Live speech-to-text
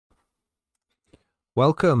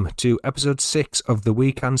Welcome to episode 6 of the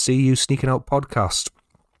We Can See You Sneaking Out podcast.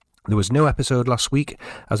 There was no episode last week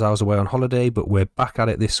as I was away on holiday, but we're back at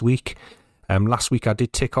it this week. Last week I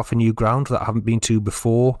did tick off a new ground that I haven't been to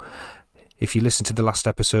before. If you listened to the last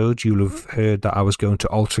episode, you'll have heard that I was going to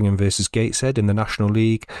Altrincham versus Gateshead in the National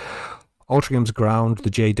League. Altringham's ground, the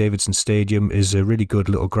J. Davidson Stadium, is a really good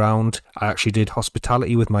little ground. I actually did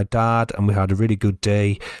hospitality with my dad and we had a really good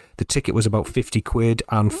day. The ticket was about 50 quid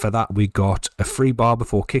and for that we got a free bar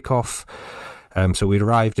before kickoff. So we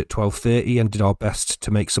arrived at 12:30 and did our best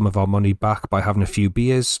to make some of our money back by having a few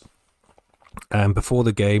beers. Before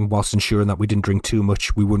the game, whilst ensuring that we didn't drink too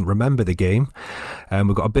much, we wouldn't remember the game.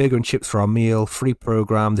 We got a burger and chips for our meal, free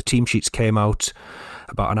programme. The team sheets came out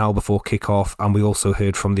about an hour before kick-off, and we also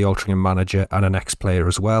heard from the Altrincham manager and an ex-player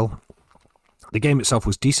as well. The game itself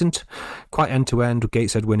was decent, quite end-to-end, with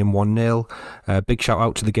Gateshead winning 1-0. Big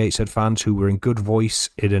shout-out to the Gateshead fans who were in good voice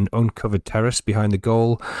in an uncovered terrace behind the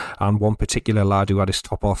goal, and one particular lad who had his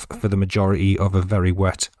top off for the majority of a very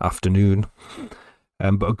wet afternoon.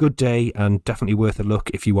 But a good day, and definitely worth a look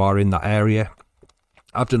if you are in that area.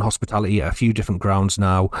 I've done hospitality at a few different grounds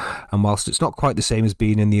now, and whilst it's not quite the same as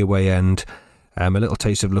being in the away end, a little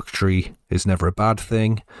taste of luxury is never a bad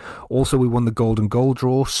thing. Also, we won the golden goal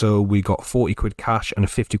draw, so we got 40 quid cash and a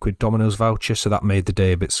 50 quid Domino's voucher, so that made the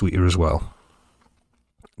day a bit sweeter as well.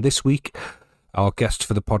 This week, our guest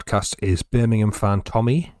for the podcast is Birmingham fan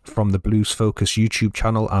Tommy from the Blues Focus YouTube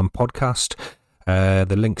channel and podcast.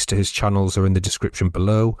 The links to his channels are in the description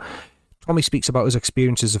below. Tommy speaks about his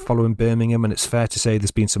experiences of following Birmingham, and it's fair to say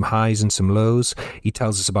there's been some highs and some lows. He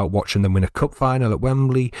tells us about watching them win a cup final at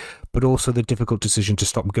Wembley, but also the difficult decision to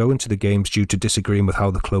stop going to the games due to disagreeing with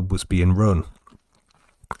how the club was being run.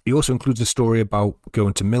 He also includes a story about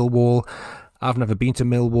going to Millwall. I've never been to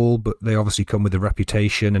Millwall, but they obviously come with a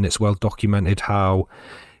reputation, and it's well documented how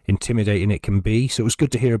intimidating it can be. So it was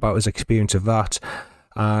good to hear about his experience of that,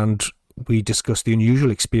 and we discussed the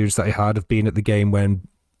unusual experience that he had of being at the game when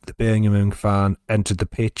the Birmingham fan entered the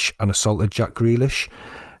pitch and assaulted Jack Grealish.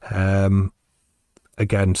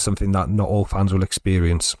 Again, something that not all fans will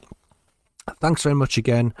experience. Thanks very much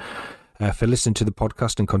again for listening to the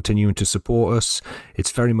podcast and continuing to support us.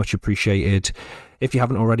 It's very much appreciated. If you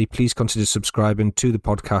haven't already, please consider subscribing to the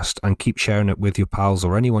podcast and keep sharing it with your pals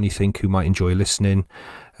or anyone you think who might enjoy listening.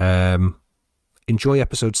 Enjoy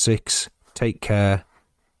episode 6. Take care.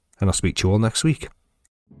 And I'll speak to you all next week.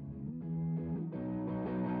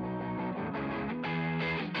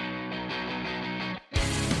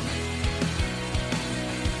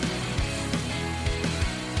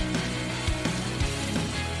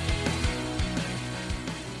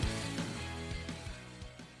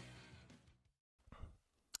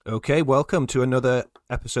 Okay, welcome to another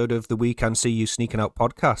episode of the We Can See You Sneaking Out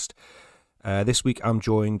podcast. This week I'm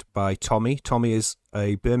joined by Tommy. Tommy is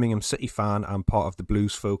a Birmingham City fan and part of the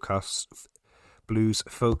Blues Focus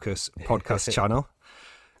podcast channel.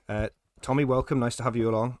 Tommy, welcome. Nice to have you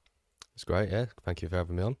along. It's great, yeah. Thank you for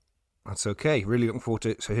having me on. That's okay. Really looking forward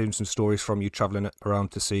to hearing some stories from you travelling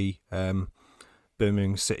around to see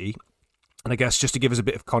Birmingham City. And I guess just to give us a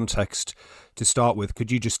bit of context to start with,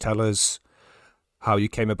 could you just tell us how you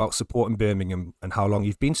came about supporting Birmingham and how long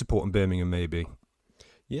you've been supporting Birmingham maybe?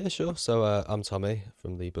 Yeah, sure. So I'm Tommy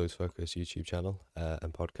from the Blues Focus YouTube channel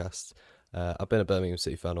and podcast. I've been a Birmingham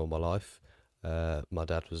City fan all my life. My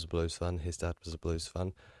dad was a Blues fan, his dad was a Blues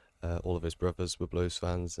fan. All of his brothers were Blues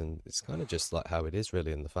fans, and it's kind of just like how it is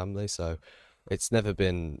really in the family. So it's never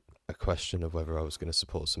been a question of whether I was going to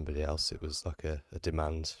support somebody else. It was like a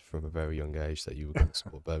demand from a very young age that you were going to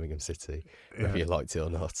support Birmingham City, whether you liked it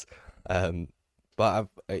or not. But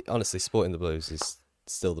honestly, supporting the Blues is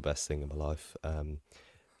still the best thing in my life.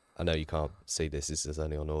 I know you can't see this is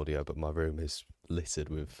only on audio, but my room is littered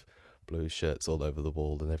with Blues shirts all over the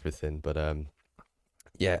wall and everything. But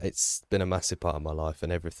yeah, it's been a massive part of my life,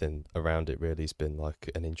 and everything around it really has been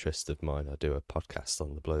like an interest of mine. I do a podcast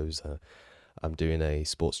on the Blues. I'm doing a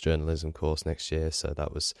sports journalism course next year, so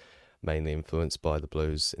that was mainly influenced by the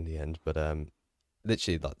Blues in the end. But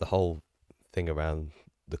literally, like the whole thing around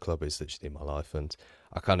the club is literally in my life, and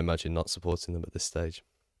I can't imagine not supporting them at this stage.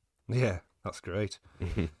 Yeah, that's great.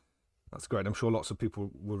 That's great. I'm sure lots of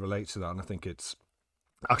people will relate to that, and I think it's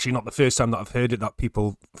actually not the first time that I've heard it, that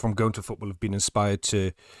people from going to football have been inspired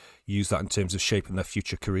to use that in terms of shaping their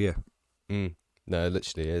future career. No, it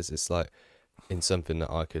literally is. It's like in something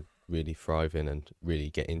that I could really thrive in and really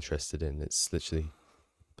get interested in. It's literally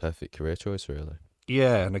perfect career choice, really.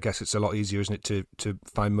 Yeah, and I guess it's a lot easier, isn't it, to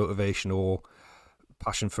find motivation or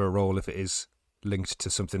passion for a role if it is linked to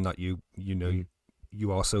something that you know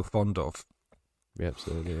you are so fond of. Yeah,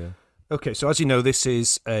 absolutely, yeah. Okay, so as you know, this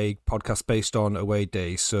is a podcast based on away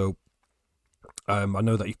days. So I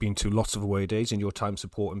know that you've been to lots of away days in your time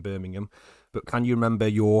supporting Birmingham, but can you remember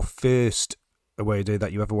your first away day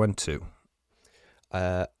that you ever went to?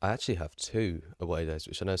 I actually have two away days,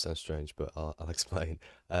 which I know sounds strange, but I'll explain.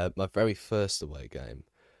 My very first away game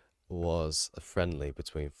was a friendly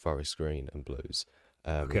between Forest Green and Blues.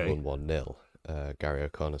 We Okay. won 1-0. Gary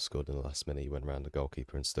O'Connor scored in the last minute. He went around the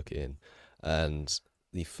goalkeeper and stuck it in. And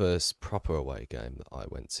the first proper away game that I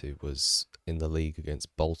went to was in the league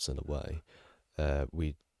against Bolton away.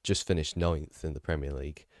 We just finished ninth in the Premier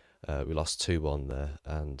League. We lost 2-1 there,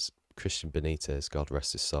 and Christian Benitez, God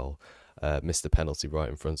rest his soul, missed a penalty right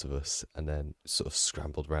in front of us, and then sort of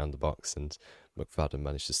scrambled round the box, and McFadden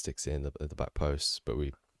managed to stick it in the back post, but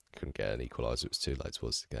we couldn't get an equaliser. It was too late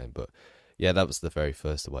towards the game. But yeah, that was the very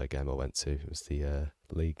first away game I went to. It was the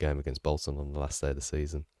league game against Bolton on the last day of the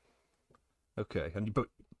season. Okay,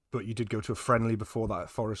 but you did go to a friendly before that at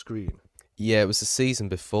Forest Green. Yeah, it was the season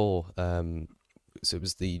before. So it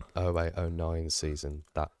was the 08-09 season,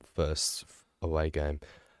 that first away game.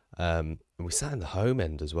 And we sat in the home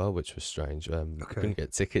end as well, which was strange. We couldn't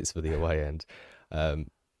get tickets for the away end.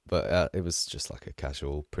 But it was just like a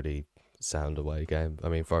casual, pretty sound away game. I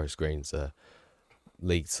mean, Forest Green's a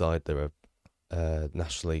league side. They're a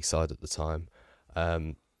National League side at the time.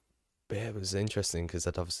 But yeah, it was interesting because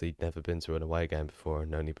I'd obviously never been to an away game before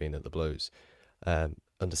and only been at the Blues.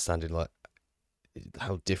 Understanding like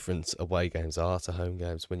how different away games are to home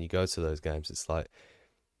games. When you go to those games, it's like,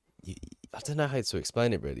 I don't know how to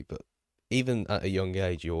explain it really, but even at a young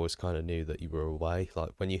age, you always kind of knew that you were away. Like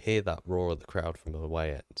when you hear that roar of the crowd from the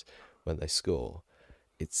away end when they score,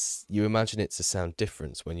 you imagine it to sound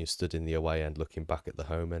different when you stood in the away end looking back at the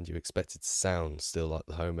home end. You expect it to sound still like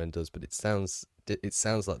the home end does, but it sounds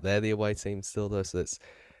like they're the away team still though. So it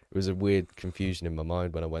was a weird confusion in my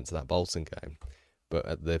mind when I went to that Bolton game. But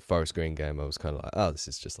at the Forest Green game, I was kind of like, oh, this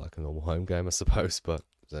is just like a normal home game, I suppose. But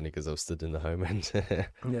it was only because I was stood in the home end.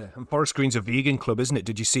 Yeah, and Forest Green's a vegan club, isn't it?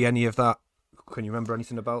 Did you see any of that? Can you remember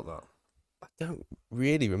anything about that? I don't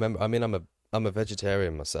really remember. I mean, I'm a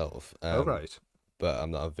vegetarian myself. Oh, right. But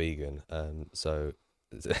I'm not a vegan. So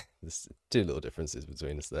there's two little differences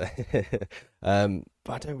between us there.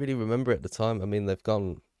 But I don't really remember it at the time. I mean,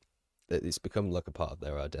 it's become like a part of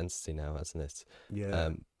their identity now, hasn't it? Yeah.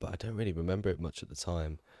 But I don't really remember it much at the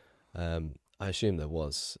time. I assume there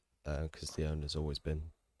was, because the owner's always been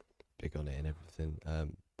big on it and everything.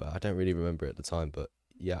 But I don't really remember it at the time. But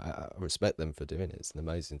yeah, I respect them for doing it. It's an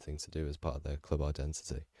amazing thing to do as part of their club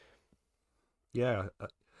identity. Yeah,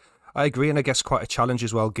 I agree, and I guess quite a challenge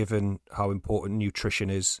as well, given how important nutrition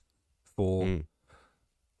is for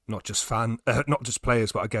not just not just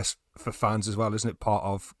players, but I guess for fans as well, isn't it? Part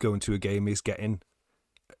of going to a game is getting,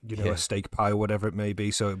 a steak pie or whatever it may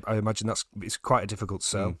be. So I imagine it's quite a difficult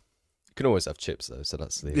sell. You can always have chips though, so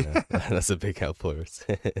that's that's a big help for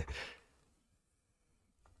it.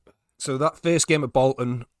 So that first game at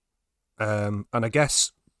Bolton, and I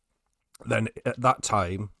guess then at that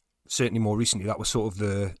time, certainly more recently, that was sort of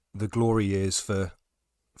the glory years for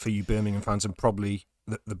you Birmingham fans, and probably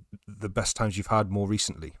the best times you've had more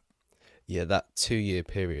recently. Yeah, that 2-year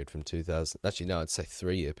period from 2000, actually no, I'd say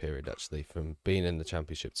 3-year period actually, from being in the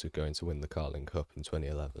Championship to going to win the Carling Cup in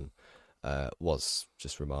 2011, was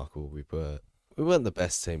just remarkable. We weren't the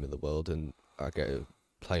best team in the world, and I get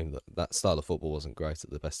playing that style of football wasn't great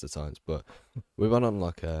at the best of times, but we went on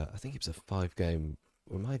like I think it was a 5-game,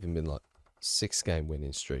 we might have even been like 6-game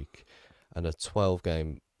winning streak and a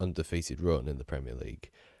 12-game undefeated run in the Premier League.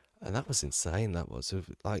 And that was insane. That was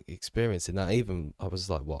like experiencing that. Even I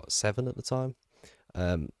was like, what, 7 at the time?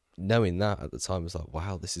 Knowing that at the time was like,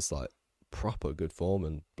 wow, this is like proper good form,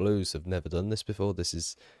 and Blues have never done this before. This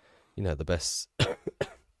is, the best, the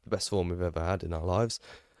best form we've ever had in our lives.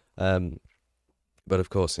 But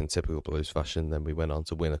of course, in typical Blues fashion, then we went on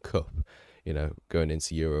to win a cup, going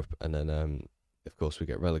into Europe, and then of course we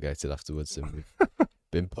get relegated afterwards, and we've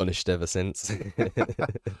been punished ever since.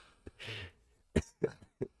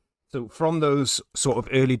 So from those sort of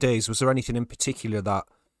early days, was there anything in particular that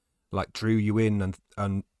like drew you in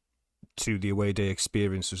and to the away day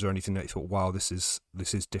experience? Was there anything that you thought, wow, this is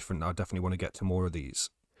different, I definitely want to get to more of these?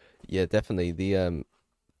 Yeah, definitely.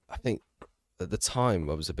 I think at the time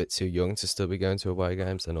I was a bit too young to still be going to away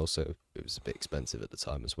games, and also it was a bit expensive at the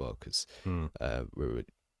time as well, because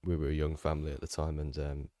we were a young family at the time,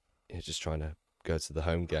 and just trying to go to the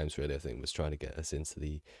home games really, I think, was trying to get us into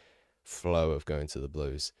the flow of going to the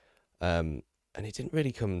Blues. And it didn't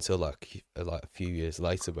really come until like a few years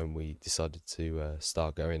later when we decided to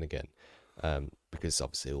start going again, because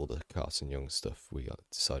obviously all the Carson Young stuff, we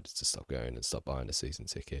decided to stop going and stop buying a season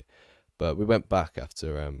ticket. But we went back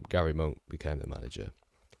after Gary Monk became the manager,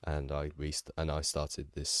 and I started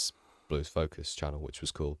this Blues Focus channel, which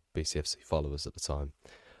was called BCFC Followers at the time.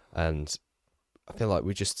 And I feel like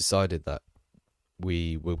we just decided that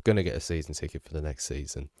we were going to get a season ticket for the next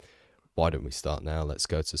season. Why don't we start now? Let's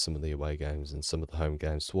go to some of the away games and some of the home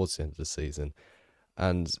games towards the end of the season.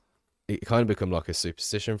 And it kind of become like a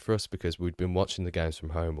superstition for us because we'd been watching the games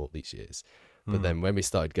from home all these years. But then when we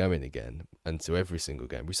started going again and to every single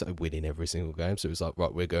game, we started winning every single game. So it was like,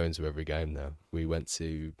 right, we're going to every game now. We went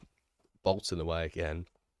to Bolton away again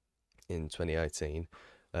in 2018.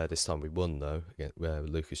 This time we won, though, where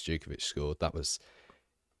Lucas Djukovic scored. That was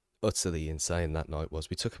utterly insane. That night was.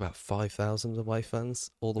 We took about 5,000 away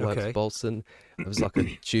fans all the way up to Bolton. It was like a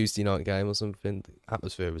Tuesday night game or something. The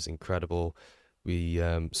atmosphere was incredible. We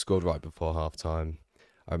scored right before half-time.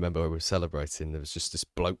 I remember we were celebrating. There was just this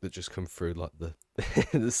bloke that just come through like the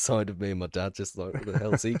the side of me and my dad, just like, where the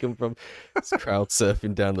hell's he come from? This crowd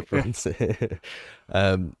surfing down the front.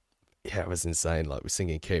 Yeah, it was insane. Like, we're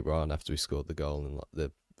singing Keep On after we scored the goal, and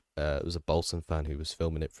like it was a Bolton fan who was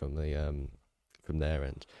filming it from their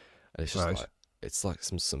end, and it's just like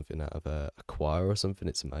something out of a choir or something.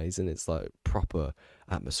 It's amazing. It's like proper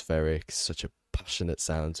atmospheric, such a passionate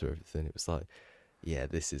sound to everything. It was like, yeah,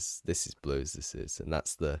 this is blues. This is, and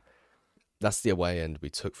that's the away end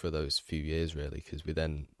we took for those few years, really, because we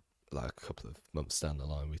then, like a couple of months down the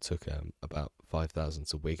line, we took about 5,000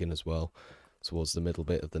 to Wigan as well towards the middle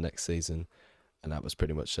bit of the next season, and that was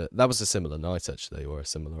pretty much that was a similar night actually, or a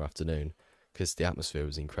similar afternoon, because the atmosphere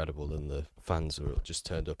was incredible and the fans were just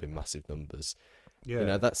turned up in massive numbers. Yeah, you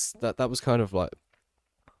know, that was kind of like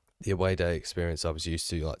the away day experience I was used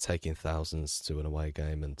to, like taking thousands to an away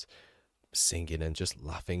game and singing and just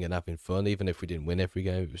laughing and having fun. Even if we didn't win every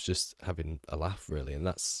game, it was just having a laugh, really. And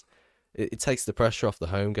that's it takes the pressure off the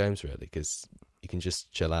home games, really, because you can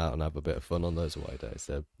just chill out and have a bit of fun on those away days.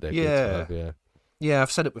 They're good to have, yeah.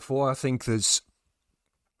 I've said it before. I think there's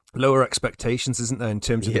lower expectations, isn't there, in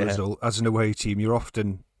terms of the result. As an away team, you're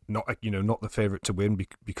often not the favourite to win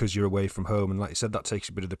because you're away from home, and like you said, that takes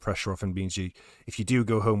a bit of the pressure off and means if you do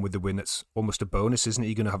go home with the win, it's almost a bonus, isn't it?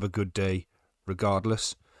 You're going to have a good day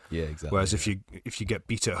regardless. Yeah, exactly. Whereas if you get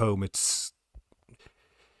beat at home, it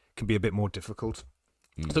can be a bit more difficult.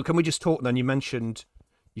 So can we just talk then? You mentioned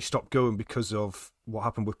you stopped going because of what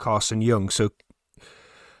happened with Carson Young. So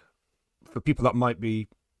for people that might be,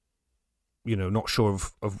 not sure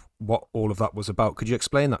of what all of that was about, could you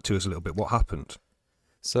explain that to us a little bit? What happened?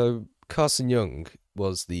 So Carson Young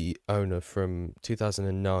was the owner from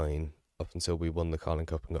 2009 up until we won the Carling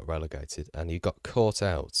Cup and got relegated, and he got caught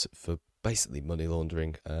out for basically money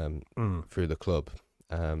laundering through the club.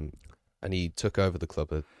 And he took over the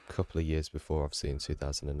club a couple of years before, obviously in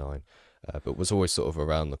 2009, but was always sort of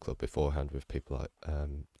around the club beforehand with people like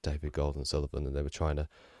David Gold and Sullivan, and they were trying to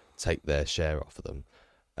take their share off of them.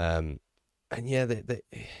 And yeah,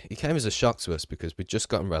 it came as a shock to us because we'd just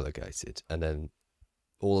gotten relegated, and then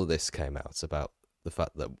all of this came out about the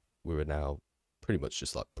fact that we were now pretty much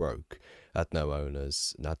just like broke, had no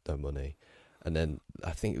owners, and had no money. And then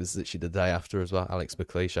I think it was literally the day after as well, Alex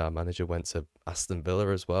McLeish, our manager, went to Aston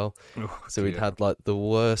Villa as well. So we'd had like the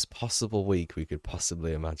worst possible week we could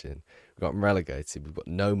possibly imagine. We got relegated. We've got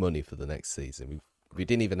no money for the next season. We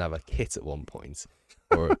didn't even have a kit at one point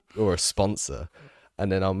or a sponsor.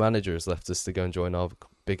 And then our manager has left us to go and join our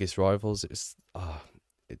biggest rivals.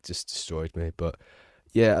 It just destroyed me. But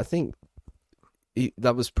yeah, I think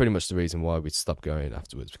that was pretty much the reason why we stopped going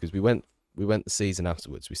afterwards, because we went the season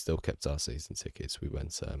afterwards. We still kept our season tickets. We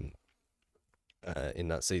went in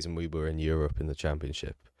that season. We were in Europe in the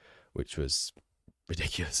Championship, which was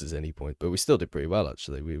ridiculous at any point. But we still did pretty well,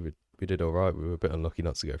 actually. We did all right. We were a bit unlucky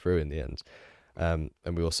not to go through in the end. And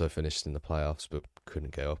we also finished in the playoffs, but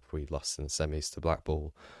couldn't go up. We lost in the semis to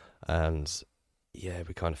Blackpool, and yeah,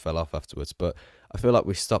 we kind of fell off afterwards. But I feel like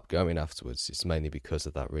we stopped going afterwards. It's mainly because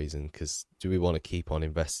of that reason. Because do we want to keep on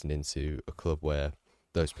investing into a club where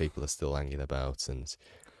those people are still hanging about, and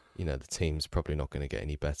the team's probably not going to get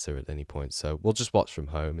any better at any point? So we'll just watch from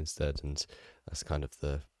home instead, and that's kind of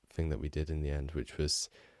the thing that we did in the end, which was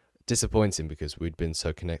disappointing because we'd been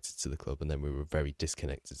so connected to the club, and then we were very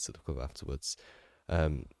disconnected to the club afterwards.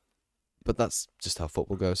 But that's just how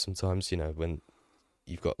football goes sometimes. When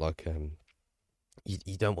you've got like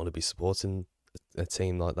you don't want to be supporting a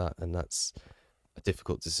team like that, and that's a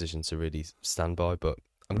difficult decision to really stand by. But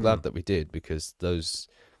I'm glad that we did, because those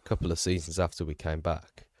couple of seasons after we came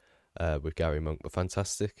back with Gary Monk were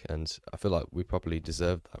fantastic, and I feel like we probably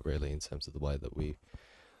deserved that, really, in terms of the way that we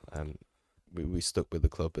stuck with the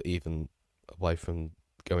club, but even away from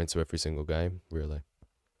going to every single game, really.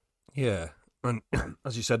 Yeah, And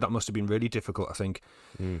as you said, that must have been really difficult. I think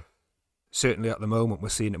Mm. certainly at the moment we're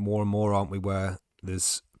seeing it more and more, aren't we? Where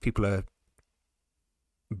there's people are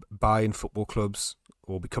buying football clubs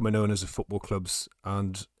or becoming owners of football clubs,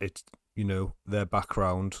 and it's, their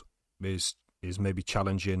background is maybe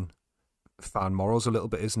challenging fan morals a little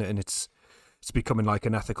bit, isn't it? And it's becoming like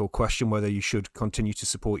an ethical question whether you should continue to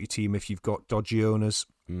support your team if you've got dodgy owners.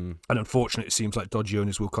 Mm. And unfortunately, it seems like dodgy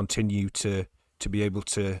owners will continue to be able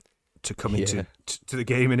to come into to the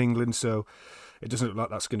game in England. So it doesn't look like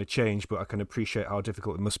that's going to change. But I can appreciate how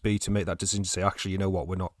difficult it must be to make that decision to say, actually, you know what,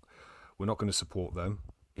 we're not going to support them.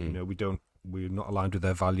 Mm. We're not aligned with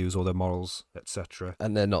their values or their morals, etc.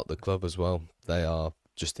 And they're not the club as well. They are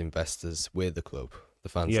just investors. We're the club. The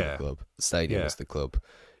fans are the club. The stadium is the club.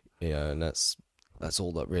 And that's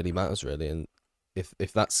all that really matters, really. And if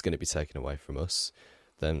that's going to be taken away from us,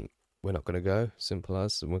 then we're not going to go. Simple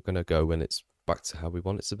as. And we're going to go when it's back to how we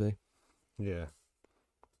want it to be. Yeah,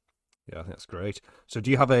 I think that's great. So, do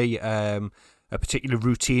you have a particular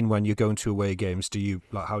routine when you're going to away games? Do you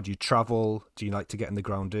how do you travel? Do you like to get in the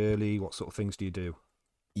ground early? What sort of things do you do?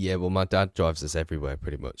 Yeah, well, my dad drives us everywhere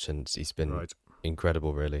pretty much, and he's been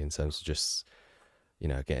incredible, really, in terms of just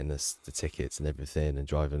getting us the tickets and everything, and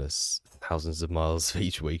driving us thousands of miles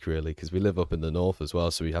each week, really, because we live up in the north as well,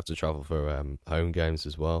 so we have to travel for home games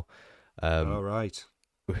as well. We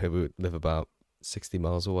live about 60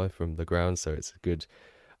 miles away from the ground, so it's a good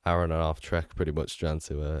hour and a half trek pretty much down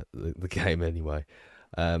to the game anyway.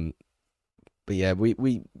 But yeah,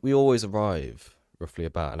 we always arrive roughly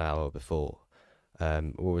about an hour before.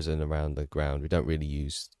 We're always in around the ground. We don't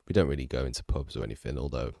really go into pubs or anything,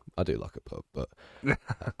 although I do like a pub, but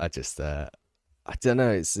I just I don't know,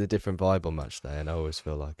 it's a different vibe on match day, and I always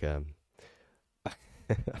feel like I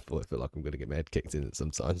feel like I'm gonna get my head kicked in it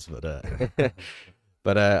sometimes, but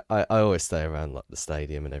but I always stay around like the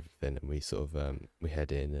stadium and everything, and we sort of we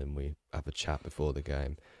head in and we have a chat before the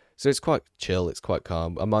game. So it's quite chill, it's quite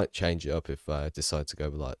calm. I might change it up if I decide to go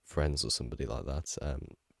with like friends or somebody like that,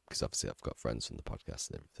 because obviously I've got friends from the podcast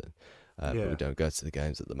and everything. But we don't go to the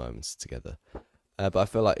games at the moment together. But I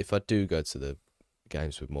feel like if I do go to the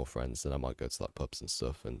games with more friends, then I might go to like pubs and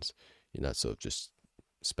stuff, and sort of just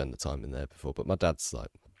spend the time in there before. But my dad's like,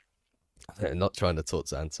 I'm not trying to talk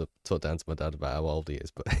down to my dad about how old he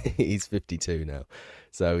is, but he's 52 now,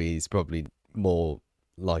 so he's probably more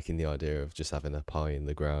liking the idea of just having a pie in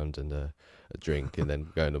the ground and a drink, and then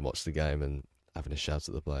going and watch the game and having a shout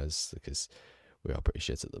at the players, because we are pretty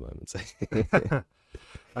shit at the moment.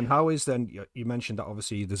 And how is then? You mentioned that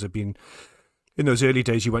obviously there's been, in those early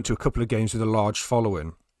days, you went to a couple of games with a large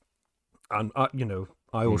following, and I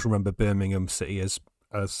always remember Birmingham City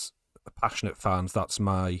as passionate fans. That's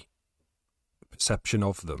my perception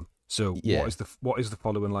of them. So what is the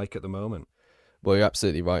following like at the moment? Well, you're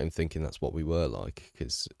absolutely right in thinking that's what we were like,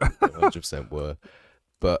 because 100% were.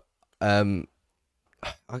 But I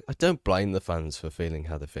don't blame the fans for feeling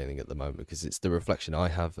how they're feeling at the moment, because it's the reflection I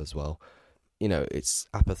have as well. It's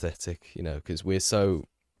apathetic, because we're so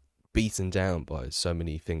beaten down by so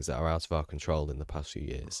many things that are out of our control in the past few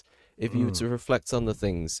years. If you were to reflect on the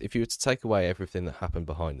things, if you were to take away everything that happened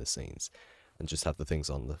behind the scenes and just have the things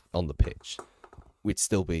on the pitch, we'd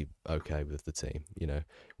still be okay with the team.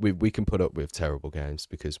 We can put up with terrible games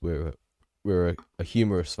because we're a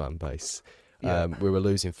humorous fan base. We were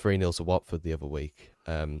losing 3-0 to Watford the other week.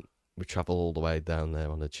 We travelled all the way down there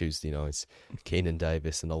on a Tuesday night. Keenan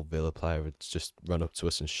Davis, an old Villa player, had just run up to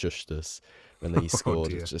us and shushed us when he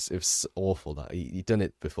scored. It was awful. That he'd done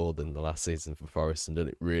it before than the last season for Forest, and done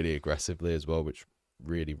it really aggressively as well, which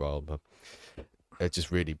really riled me. It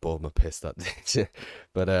just really bored my piss, that did.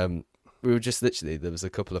 But we were just literally, there was a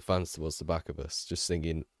couple of fans towards the back of us just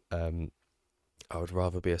singing, I would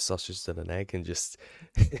rather be a sausage than an egg, and just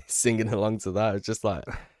singing along to that. It's just like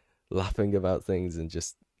laughing about things and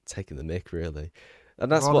just taking the mick, really.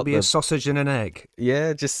 And that's what be a sausage and an egg.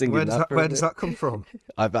 Yeah, just singing Where does that come from?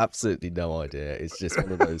 I've absolutely no idea. It's just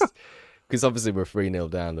one of those, because obviously we're 3-0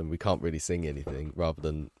 down and we can't really sing anything, rather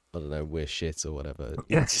than, I don't know, we're shit or whatever.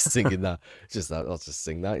 Yeah, just singing that. I'll just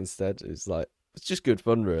sing that instead. It's like, it's just good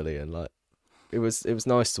fun, really. And like, it was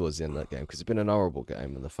nice towards the end of that game, because it'd been an horrible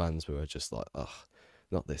game, and the fans were just like, oh,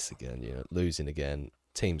 not this again, losing again.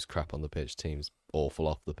 Team's crap on the pitch, team's awful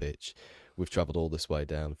off the pitch. We've travelled all this way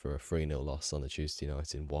down for a 3-0 loss on a Tuesday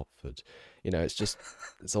night in Watford. It's just,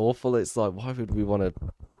 it's awful. It's like, why would we want to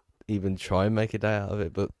even try and make a day out of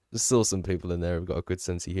it? But there's still some people in there who've got a good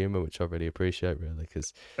sense of humour, which I really appreciate, really,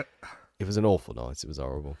 because it was an awful night. It was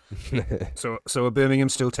horrible. So are Birmingham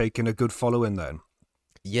still taking a good following then?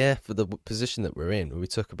 Yeah, for the position that we're in, we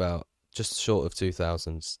took about just short of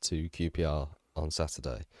 2,000 to QPR on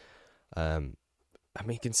Saturday. I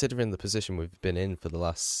mean, considering the position we've been in for the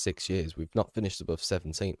last 6 years, we've not finished above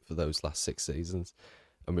 17th for those last 6 seasons,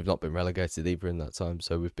 and we've not been relegated either in that time.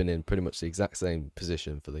 So we've been in pretty much the exact same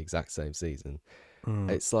position for the exact same season.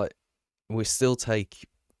 It's like we still take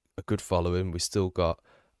a good following. We still got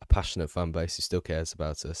a passionate fan base who still cares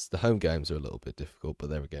about us. The home games are a little bit difficult, but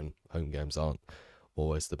there again, home games aren't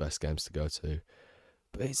always the best games to go to.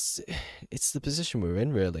 But it's the position we're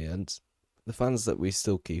in, really, and the fans that we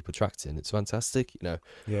still keep attracting. It's fantastic,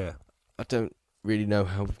 Yeah. I don't really know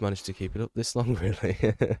how we've managed to keep it up this long, really.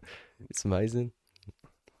 It's amazing.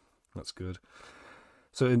 That's good.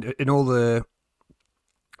 So in all the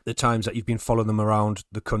times that you've been following them around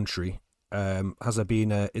the country, has there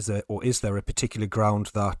been is there a particular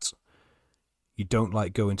ground that you don't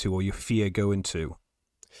like going to or you fear going to?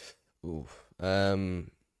 Ooh, I'm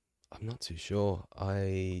not too sure.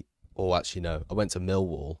 Actually no, I went to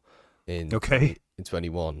Millwall in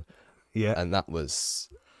 21. Yeah. And that was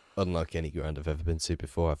unlike any ground I've ever been to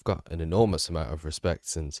before. I've got an enormous amount of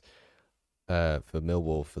respect and for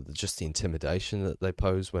Millwall for just the intimidation that they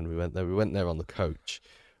posed when we went there. We went there on the coach,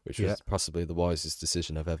 which was possibly the wisest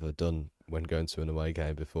decision I've ever done when going to an away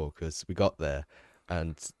game before, because we got there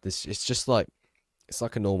and it's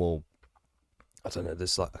like a normal, I don't know,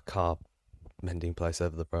 there's like a car mending place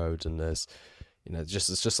over the road, and there's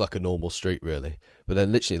it's just like a normal street, really. But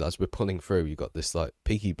then literally as we're pulling through, you got this like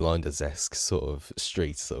Peaky Blinders-esque sort of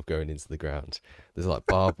street sort of going into the ground. There's like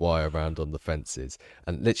barbed wire around on the fences,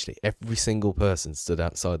 and literally every single person stood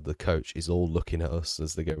outside the coach is all looking at us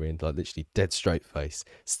as they go in, like literally dead straight face,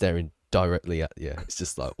 staring directly at you. It's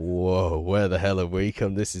just like, whoa, where the hell have we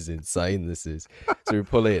come? This is insane. So we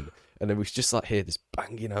pull in, and then we just like hear this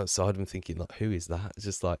banging outside. I'm thinking, like, who is that?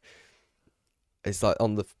 It's like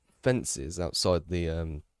on the fences outside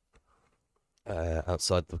the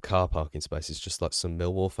car parking spaces, just like some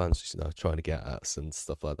Millwall fans, trying to get at us and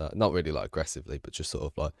stuff like that. Not really like aggressively, but just sort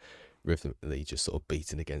of like rhythmically, just sort of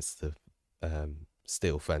beating against the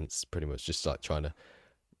steel fence, pretty much, just like trying to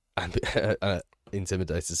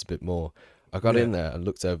intimidate us a bit more. I got in there and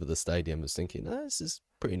looked over the stadium, was thinking, this is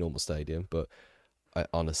a pretty normal stadium, but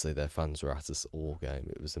honestly, their fans were at us all game.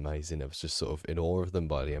 It was amazing. I was just sort of in awe of them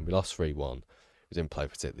by the end. We lost 3-1. We didn't play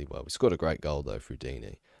particularly well. We scored a great goal, though, through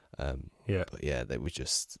Deeney. But yeah, they were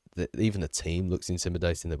just... even the team looks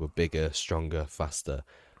intimidating. They were bigger, stronger, faster.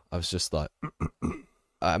 I was just like...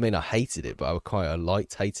 I mean, I hated it, but I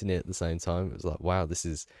liked hating it at the same time. It was like, wow, this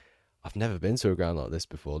is... I've never been to a ground like this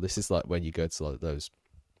before. This is like when you go to like those...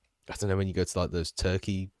 I don't know, when you go to like those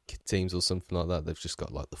Turkey teams or something like that, they've just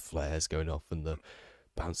got like the flares going off and the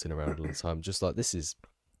bouncing around all the time. Just like, this is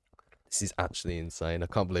actually insane. I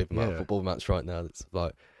can't believe I'm at a football match right now. It's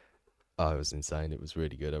like, it was insane. It was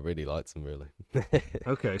really good. I really liked them, really.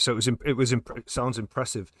 Okay, so it sounds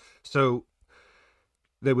impressive. So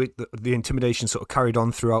the intimidation sort of carried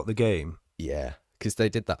on throughout the game. Yeah, because they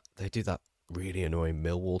do that really annoying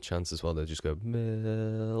Millwall chants as well. They just go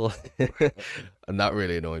Mill, and that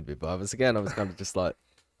really annoyed me. But I was kind of just like,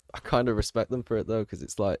 I kind of respect them for it though, because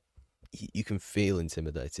it's like you can feel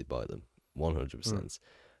intimidated by them 100%.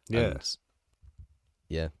 Yeah. And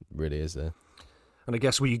yeah, really is there. And I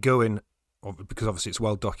guess were you going, because obviously it's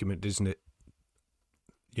well documented, isn't it?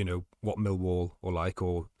 What Millwall are like,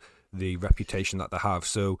 or the reputation that they have.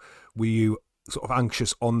 So were you sort of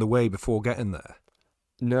anxious on the way before getting there?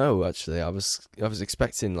 No, actually, I was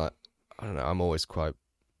expecting, like, I don't know, I'm always quite...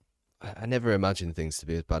 I never imagine things to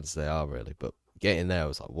be as bad as they are, really, but getting there, I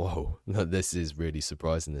was like, whoa, this is really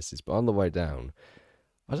surprising, But on the way down,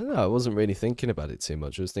 I don't know, I wasn't really thinking about it too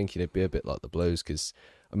much. I was thinking it'd be a bit like the Blues, because,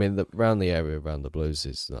 I mean, around the area around the Blues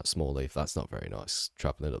is that small leaf. That's not very nice,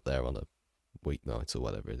 travelling up there on a weeknight or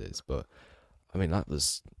whatever it is. But, I mean,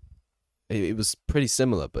 it was pretty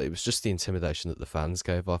similar, but it was just the intimidation that the fans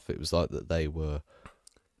gave off. It was like that they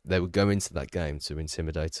would go into that game to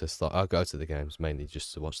intimidate us. Like, I go to the games mainly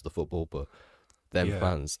just to watch the football, but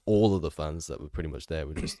fans, all of the fans that were pretty much there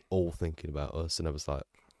were just all thinking about us, and I was like,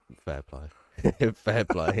 fair play. Fair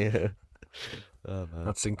play. Oh, man.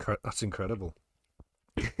 That's incredible.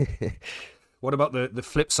 What about the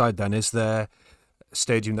flip side then? Is there a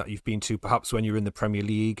stadium that you've been to, perhaps when you're in the Premier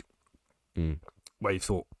League, where you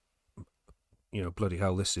thought, bloody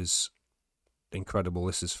hell, this is incredible,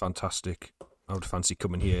 this is fantastic, I would fancy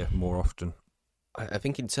coming here more often? I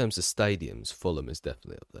think in terms of stadiums, Fulham is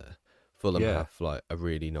definitely up there. Fulham have like a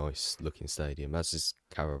really nice looking stadium, as is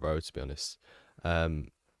Carrow Road, to be honest.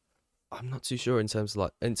 I'm not too sure in terms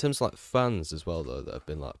of like fans as well, though, that have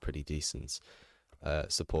been like pretty decent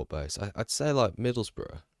support base. I'd say like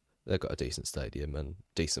Middlesbrough, they've got a decent stadium and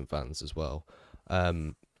decent fans as well.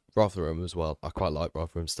 Rotherham as well. I quite like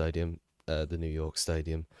Rotherham Stadium, the New York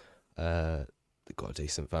Stadium. They've got a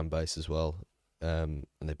decent fan base as well. And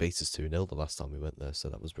they beat us 2-0 the last time we went there, so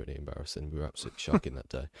that was pretty embarrassing. We were absolutely shocking that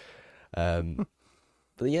day.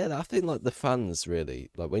 But yeah, I think like the fans really,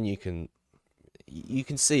 like when you can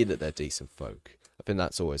see that they're decent folk. I think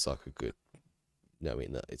that's always like a good,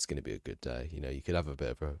 knowing that it's going to be a good day. You know, you could have a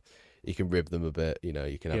bit of you can rib them a bit. You know,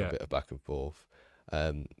 you can have a bit of back and forth.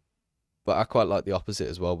 But I quite like the opposite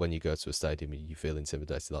as well. When you go to a stadium and you feel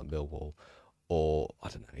intimidated, like Millwall, or I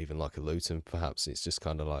don't know, even like a Luton, perhaps. It's just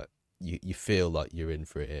kind of like you feel like you're in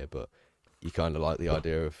for it here, but you kind of like the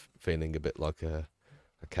idea of feeling a bit like a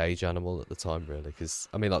cage animal at the time, really. Because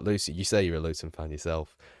I mean, like Lucy, you say you're a Luton fan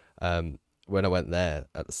yourself. When I went there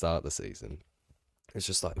at the start of the season, it's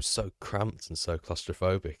just like it was so cramped and so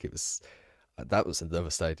claustrophobic. That was another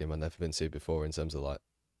stadium I'd never been to before in terms of like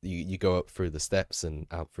you go up through the steps and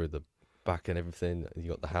out through the back and everything. You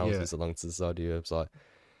got the houses along to the side of you. It's like,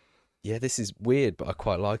 yeah, this is weird, but I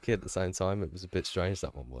quite like it at the same time. It was a bit strange,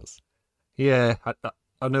 that one was. Yeah,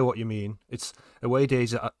 I know what you mean. It's away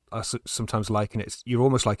days. I sometimes liken it. You're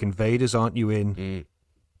almost like invaders, aren't you? In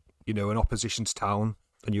an opposition's town,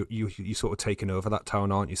 and you sort of taking over that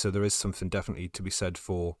town, aren't you? So there is something definitely to be said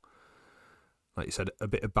for, like you said, a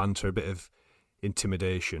bit of banter, a bit of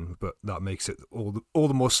intimidation, but that makes it all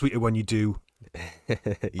the more sweeter when you do.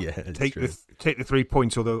 Take the 3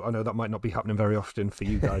 points. Although I know that might not be happening very often for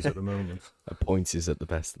you guys at the moment. A point is at the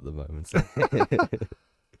best at the moment.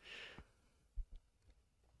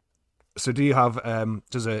 So do you have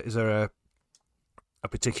is there a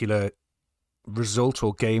particular result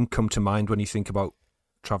or game come to mind when you think about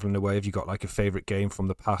travelling away? Have you got like a favourite game from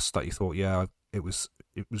the past that you thought, yeah, it was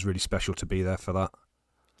really special to be there for that?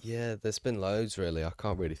 Yeah, there's been loads really. I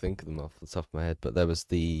can't really think of them off the top of my head, but there was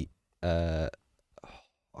the I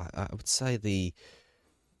would say the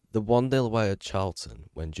 1-0 away at Charlton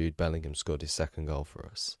when Jude Bellingham scored his second goal for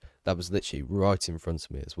us. That was literally right in front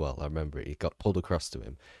of me as well. I remember it. He got pulled across to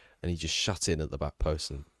him and he just shut in at the back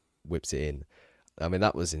post and whipped it in. I mean,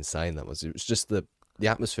 that was insane. It was just the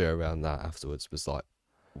atmosphere around that afterwards was like,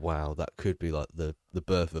 wow, that could be like the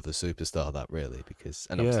birth of the superstar, that really, because,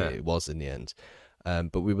 and obviously it was in the end.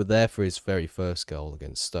 But we were there for his very first goal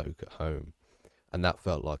against Stoke at home, and that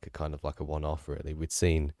felt like a kind of like a one-off, really. We'd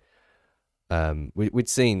seen young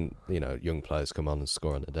players come on and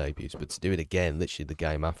score on their debuts, but to do it again, literally the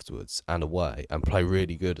game afterwards and away, and play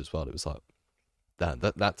really good as well, it was like,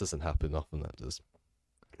 that doesn't happen often, that does.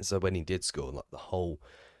 So when he did score, like the whole,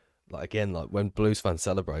 like again, like when Blues fans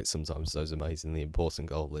celebrate sometimes those amazingly important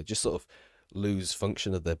goals, they just sort of lose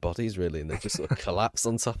function of their bodies really, and they just sort of collapse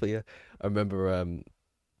on top of you. I remember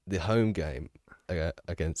the home game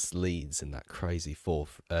against Leeds in that crazy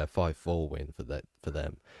 5-4 win for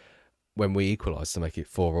them. When we equalised to make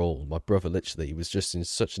it 4-4, my brother literally was just in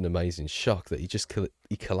such an amazing shock that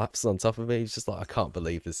he collapsed on top of me. He's just like, I can't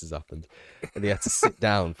believe this has happened, and he had to sit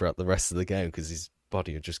down throughout the rest of the game because his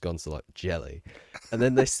body had just gone to like jelly. And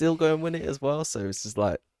then they still go and win it as well. So it's just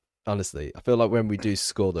like, honestly, I feel like when we do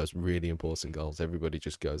score those really important goals, everybody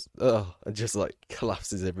just goes, oh, and just like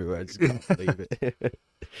collapses everywhere. I just can't believe it.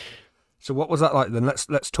 So what was that like then?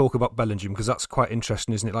 Let's talk about Bellingham, because that's quite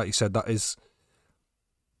interesting, isn't it? Like you said, that is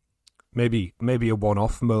maybe a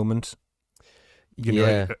one-off moment. You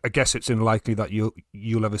know, I guess it's unlikely that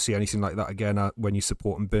you'll ever see anything like that again when you're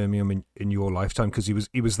supporting Birmingham in your lifetime, because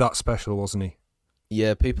he was that special, wasn't he?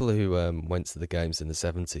 Yeah, people who went to the games in the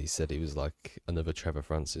 70s said he was like another Trevor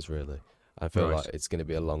Francis, really. I feel like it's going to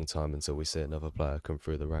be a long time until we see another player come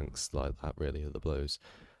through the ranks like that, really, at the Blues.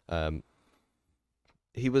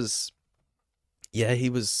 He was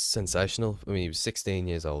sensational. I mean, he was 16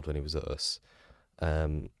 years old when he was at us.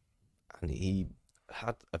 And he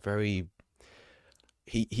had a very...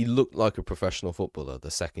 He looked like a professional footballer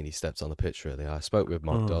the second he stepped on the pitch, really. I spoke with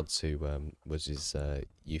Mike Dodds, who was his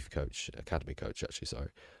youth coach, academy coach, actually, sorry,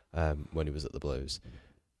 when he was at the Blues.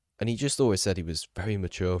 And he just always said he was very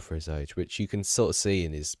mature for his age, which you can sort of see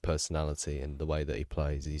in his personality and the way that he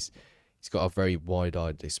plays. He's got a very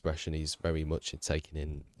wide-eyed expression. He's very much taking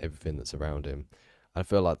in everything that's around him. I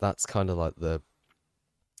feel like that's kind of like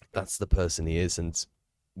that's the person he is, and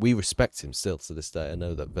we respect him still to this day. I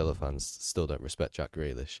know that Villa fans still don't respect Jack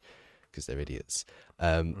Grealish because they're idiots.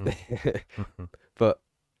 But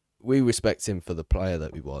we respect him for the player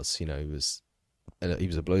that he was. You know, he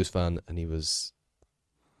was a Blues fan, and he was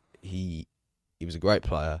a great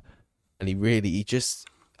player, and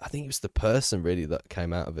I think it was the person really that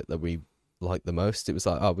came out of it that we liked the most. It was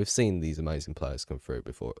like, oh, we've seen these amazing players come through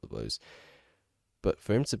before at the Blues, but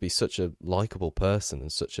for him to be such a likable person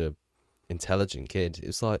and such a intelligent kid, it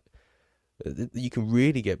was like You can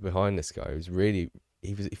really get behind this guy.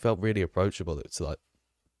 He felt really approachable. To like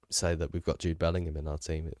say that we've got Jude Bellingham in our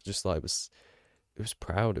team. It was just like it was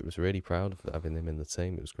proud. It was really proud of having him in the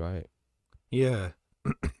team. It was great. Yeah.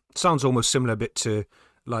 Sounds almost similar a bit to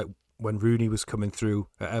like when Rooney was coming through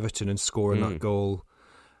at Everton and scoring that goal,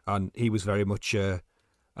 and he was very much a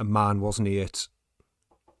man, wasn't he, at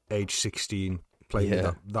age 16, playing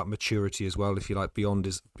with that maturity as well, if you like, beyond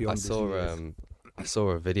his years. I saw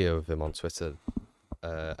a video of him on Twitter,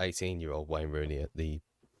 18-year-old Wayne Rooney at the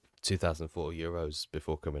 2004 Euros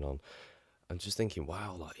before coming on. I'm just thinking,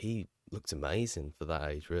 wow, like he looked amazing for that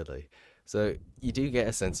age, really. So you do get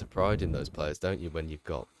a sense of pride in those players, don't you, when you've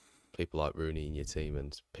got people like Rooney in your team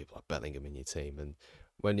and people like Bellingham in your team. And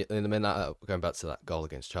going back to that goal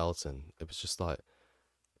against Charlton, it was just like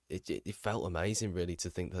it felt amazing, really, to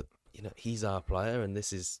think that he's our player and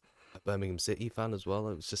this is a Birmingham City fan as well.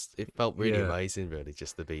 It felt really amazing, really,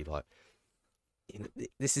 just to be like,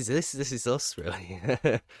 this is us, really.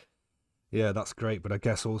 Yeah, that's great. But I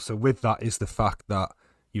guess also with that is the fact that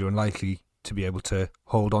you're unlikely to be able to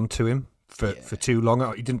hold on to him for too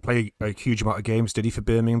long. He didn't play a huge amount of games, did he, for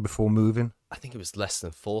Birmingham before moving? I think it was less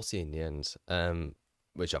than 40 in the end,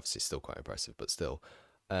 which obviously is still quite impressive, but still.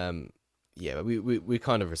 We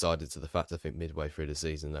kind of resigned to the fact, I think, midway through the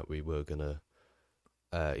season that we were gonna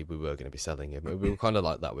be selling him. We were kind of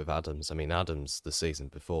like that with Adams. I mean, Adams the season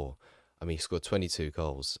before, he scored 22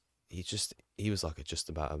 goals. He was like just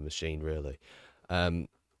about a machine, really. I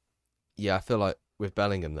feel like with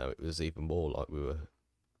Bellingham though, it was even more like we were.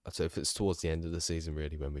 I'd say if it's towards the end of the season,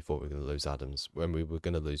 really, when we thought we were going to lose Adams, when we were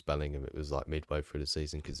going to lose Bellingham, it was like midway through the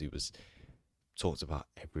season because he was talked about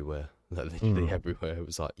everywhere, like literally everywhere. It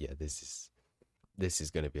was like, yeah, this is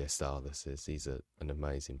going to be a star. He's an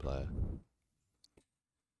amazing player.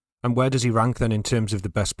 And where does he rank then in terms of the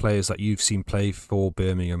best players that you've seen play for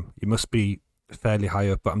Birmingham? He must be fairly high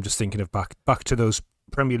up, but I'm just thinking of back to those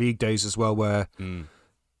Premier League days as well, where.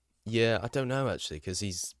 Yeah, I don't know actually, because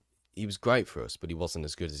he was great for us, but he wasn't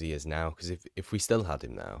as good as he is now. Because if we still had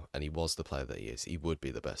him now, and he was the player that he is, he would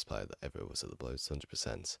be the best player that ever was at the Blues,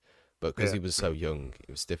 100%. But because he was so young, it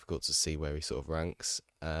was difficult to see where he sort of ranks.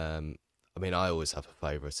 I always have a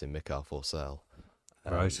favourite in Mikael Forsell,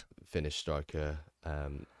 right? Finnish striker.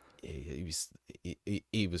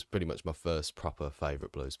 He was pretty much my first proper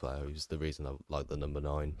favourite Blues player. He was the reason I liked the number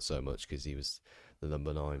 9 so much, because he was the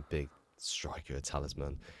number 9, big striker, a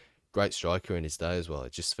talisman. Great striker in his day as well.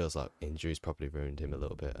 It just feels like injuries probably ruined him a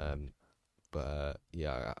little bit.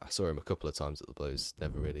 I saw him a couple of times at the Blues.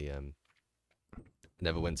 Never really,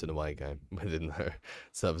 never went to an away game with him though,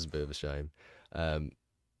 so that was a bit of a shame. I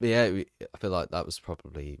feel like that was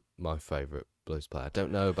probably my favourite Blues player. I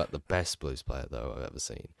don't know about the best Blues player though I've ever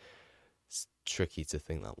seen. It's tricky to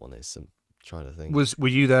think that one is. I'm trying to think. Were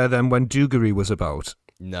you there then when Dugarry was about?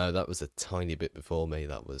 No, that was a tiny bit before me.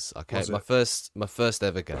 That was okay. My first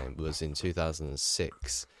ever game was in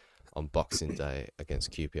 2006 on Boxing Day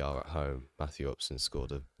against QPR at home. Matthew Upson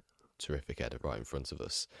scored a terrific header right in front of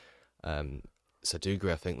us. So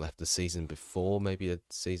Dugarry, I think, left the season before, maybe a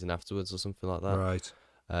season afterwards or something like that. Right.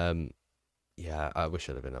 I wish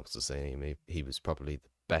I'd have been able to see him. He was probably the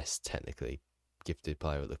best technically gifted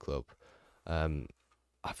player at the club. I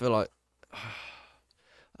feel like.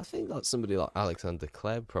 I think like somebody like Alexander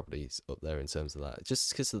Kleb probably is up there in terms of that, just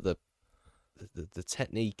because of the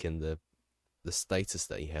technique and the status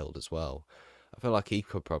that he held as well. I feel like he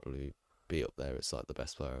could probably be up there as like the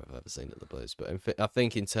best player I've ever seen at the Blues. But I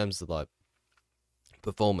think in terms of like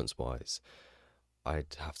performance wise,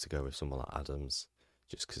 I'd have to go with someone like Adams,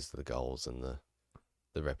 just because of the goals and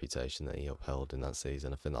the reputation that he upheld in that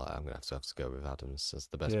season. I feel like I'm gonna have to go with Adams as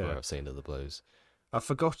the best player I've seen at the Blues. I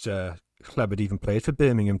forgot Kleb had even played for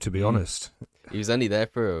Birmingham, to be honest. He was only there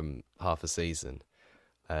for half a season,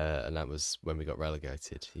 and that was when we got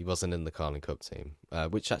relegated. He wasn't in the Carling Cup team,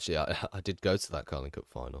 which actually I did go to that Carling Cup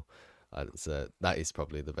final. That is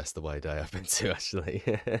probably the best away day I've been to, actually.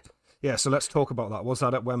 Yeah, so let's talk about that. Was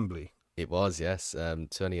that at Wembley? It was, yes.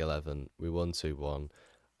 2011, we won 2-1.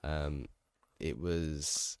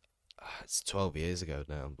 It's 12 years ago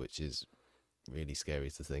now, which is really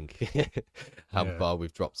scary to think how far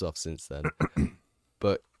we've dropped off since then.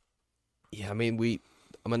 But yeah, on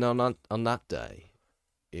that day,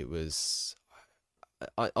 it was.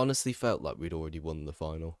 I honestly felt like we'd already won the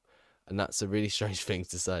final, and that's a really strange thing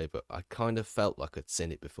to say, but I kind of felt like I'd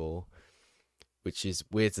seen it before, which is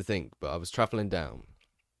weird to think. But I was travelling down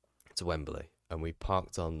to Wembley, and we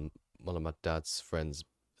parked on one of my dad's friends'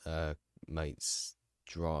 mates'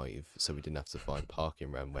 drive, so we didn't have to find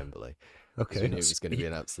parking around Wembley. Okay, We knew it was going to be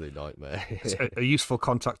an absolute nightmare. It's a useful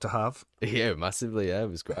contact to have. Yeah, massively. Yeah, it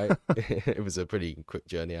was great. It was a pretty quick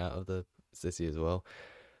journey out of the city as well.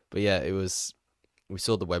 But yeah, it was. We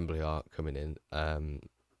saw the Wembley Arc coming in.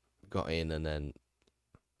 Got in, and then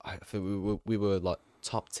I think we were like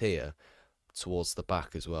top tier towards the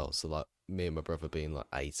back as well. So like me and my brother being like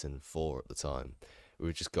 8 and 4 at the time,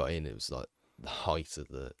 we just got in. It was like the height of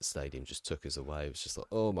the stadium just took us away. It was just like,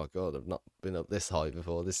 oh my god, I've not been up this high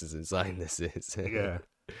before. This is insane. This is. Yeah.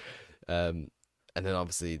 And then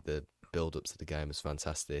obviously the build up to the game was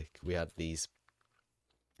fantastic. We had these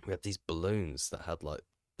balloons that had like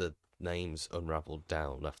the names unravelled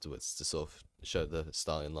down afterwards to sort of show the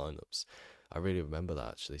starting lineups. I really remember that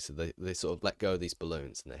actually. So they sort of let go of these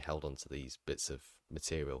balloons and they held onto these bits of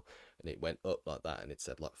material and it went up like that and it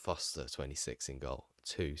said like Foster 26 in goal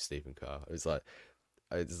to Stephen Carr. It was like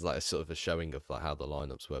a sort of a showing of like how the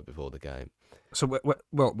lineups were before the game. So,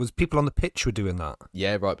 well, was people on the pitch were doing that?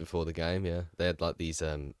 Yeah, right before the game. Yeah, they had like these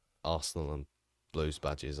Arsenal and Blues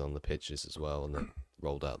badges on the pitches as well, and they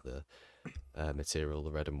rolled out the material,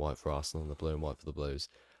 the red and white for Arsenal and the blue and white for the Blues.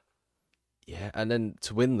 Yeah, and then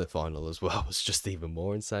to win the final as well was just even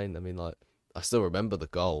more insane. I mean, like I still remember the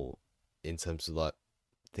goal in terms of like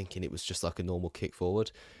thinking it was just like a normal kick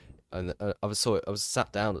forward. And I was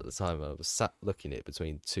sat down at the time. And I was sat looking at it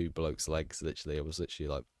between two blokes' legs. Literally, I was literally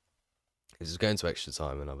like, it was going to extra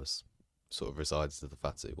time, and I was sort of resigned to the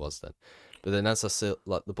fact that it was then. But then as I see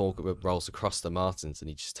like the ball rolls across the Martins and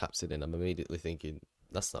he just taps it in, I'm immediately thinking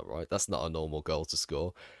that's not right. That's not a normal goal to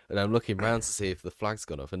score. And I'm looking around to see if the flag's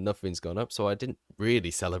gone up, and nothing's gone up. So I didn't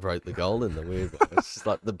really celebrate the goal in the weird way. It's just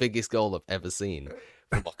like the biggest goal I've ever seen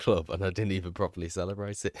for my club, and I didn't even properly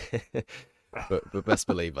celebrate it. But best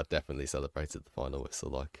believe I definitely celebrated the final whistle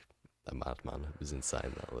like a madman. It was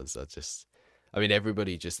insane. I mean,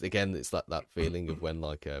 everybody just, again, it's like that feeling of when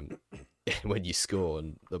like when you score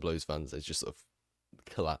and the Blues fans, they just sort of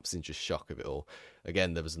collapse in just shock of it all.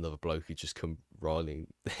 Again, there was another bloke who just come rolling,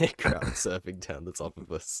 crowd surfing down the top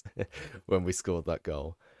of us when we scored that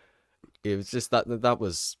goal. It was just that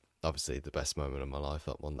was obviously the best moment of my life.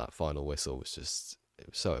 That one, that final whistle was just, it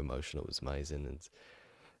was so emotional. It was amazing. And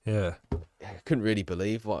yeah, I couldn't really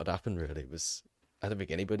believe what had happened, really. I don't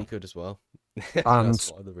think anybody could as well. And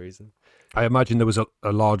that's part of the reason. I imagine there was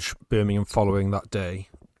a large Birmingham following that day.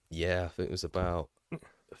 Yeah, I think it was about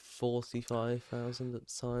 45,000 at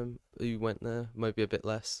the time who went there, maybe a bit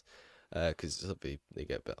less, because they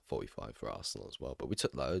get about 45 for Arsenal as well. But we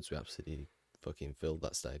took loads. We absolutely fucking filled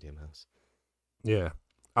that stadium house. Yeah,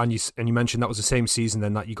 and you mentioned that was the same season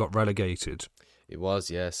then that you got relegated. It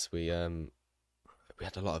was, yes. We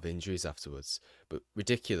had a lot of injuries afterwards, but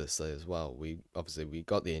ridiculously as well. We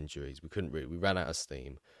got the injuries. We ran out of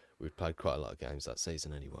steam. We'd played quite a lot of games that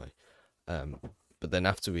season anyway. But then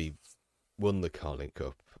after we won the Carling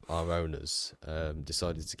Cup, our owners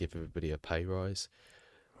decided to give everybody a pay rise.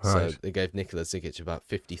 Right. So they gave Nikola Zigic about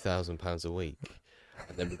 £50,000 a week,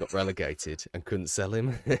 and then we got relegated and couldn't sell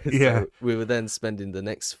him. Yeah. So we were then spending the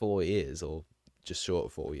next 4 years, or just short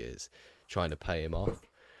of 4 years, trying to pay him off.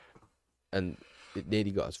 And it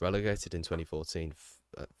nearly got us relegated in 2014.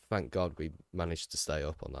 Thank God we managed to stay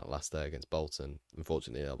up on that last day against Bolton.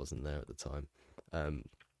 Unfortunately, I wasn't there at the time.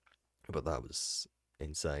 But that was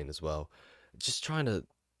insane as well. Just trying to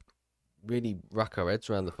really rack our heads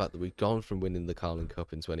around the fact that we'd gone from winning the Carling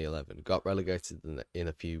Cup in 2011, got relegated in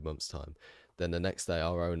a few months' time. Then the next day,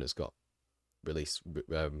 our owners got released,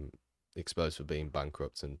 exposed for being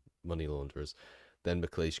bankrupt and money launderers. Then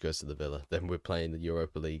McLeish goes to the Villa. Then we're playing the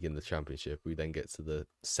Europa League in the Championship. We then get to the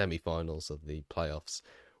semi-finals of the playoffs.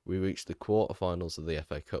 We reached the quarter-finals of the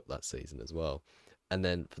FA Cup that season as well. And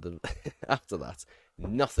then after that,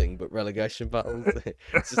 nothing but relegation battles.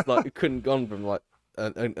 It's just like we couldn't have gone from like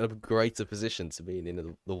a greater position to being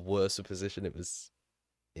in the worse position. It's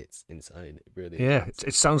insane. It really is.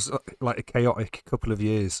 It sounds like a chaotic couple of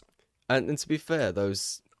years. And to be fair,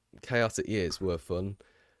 those chaotic years were fun.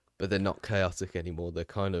 But they're not chaotic anymore. They're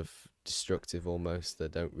kind of destructive almost. They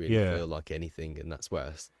don't really feel like anything, and that's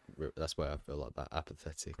where I feel like that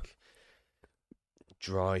apathetic,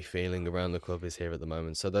 dry feeling around the club is here at the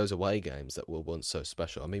moment. So those away games that were once so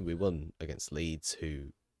special. I mean, we won against Leeds,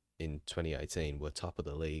 who in 2018 were top of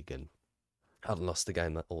the league and hadn't lost a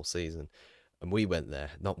game all season. And we went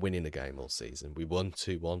there not winning a game all season. We won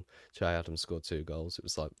 2-1. Jay Adams scored 2 goals. It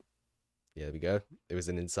was like, yeah, there we go. It was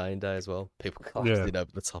an insane day as well. People clapping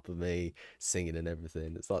over the top of me, singing and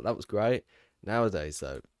everything. It's like, that was great. Nowadays,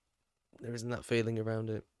 though, there isn't that feeling around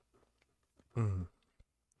it. Mm.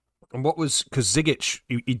 And what was, because Zigic,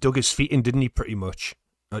 he dug his feet in, didn't he, pretty much?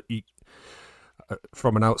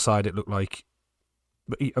 from an outside, it looked like.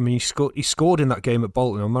 But he scored in that game at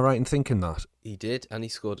Bolton. Am I right in thinking that? He did, and he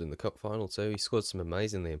scored in the cup final too. He scored some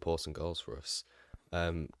amazingly important goals for us.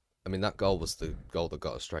 That goal was the goal that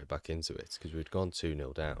got us straight back into it because we'd gone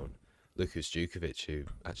 2-0 down. Lukas Djukovic, who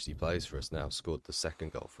actually plays for us now, scored the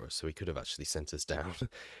second goal for us, so he could have actually sent us down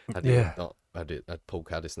had Paul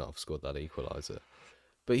Caddis not have scored that equaliser.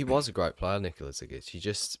 But he was a great player, Nikola Zigic. He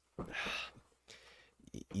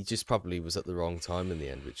just probably was at the wrong time in the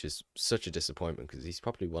end, which is such a disappointment because he's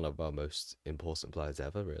probably one of our most important players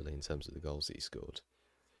ever, really, in terms of the goals that he scored.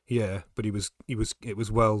 Yeah, but it was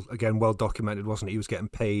well documented, wasn't it? He was getting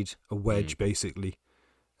paid a wedge, basically.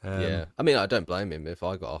 Yeah, I don't blame him. If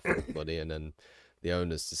I got offered money and then the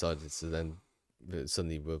owners decided to then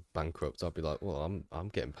suddenly were bankrupt, I'd be like, well, I'm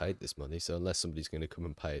getting paid this money, so unless somebody's going to come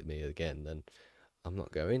and pay me again, then I'm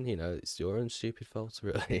not going. It's your own stupid fault,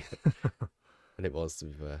 really. And it was, to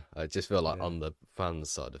be fair. I just feel like on the fans'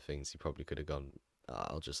 side of things, he probably could have gone,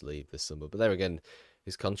 I'll just leave this summer. But there again,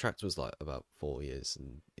 his contract was like about 4 years,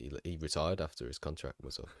 and he retired after his contract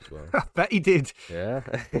was up as well. I bet he did. Yeah.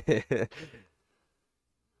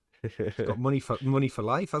 He's got money for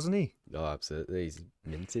life, hasn't he? Oh, absolutely. He's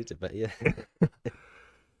minted, I bet you.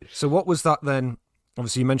 So what was that then?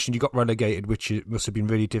 Obviously, you mentioned you got relegated, which must have been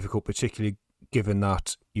really difficult, particularly given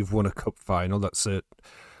that you've won a cup final. That's a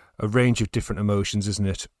range of different emotions, isn't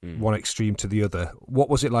it? One extreme to the other. What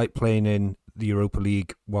was it like playing in the Europa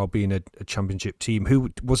League while being a championship team?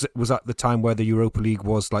 Who was it? Was that the time where the Europa League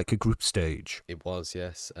was like a group stage? It was,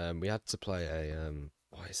 yes. We had to play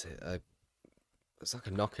it's like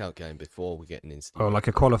a knockout game before we getting into the like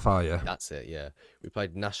a qualifier. That's it, yeah. We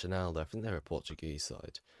played Nacional, I think they're a Portuguese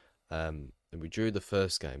side. And we drew the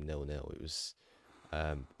first game 0-0. It was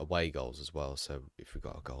away goals as well, so if we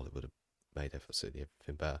got a goal, it would have made absolutely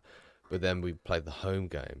everything better. But then we played the home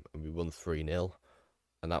game and we won 3-0,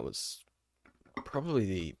 and that was probably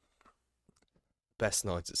the best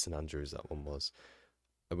night at St Andrews. That one was.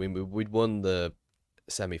 We'd won the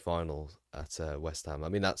semi-final at West Ham.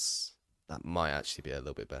 That might actually be a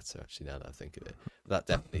little bit better, actually, now that I think of it. That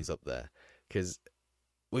definitely is up there because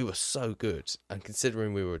we were so good, and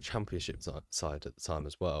considering we were a championship side at the time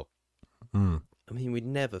as well. We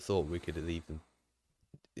never thought we could have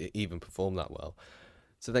even perform that well.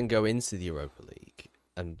 So then go into the Europa League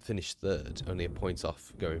and finish third, only a point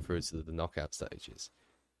off going through to the knockout stages.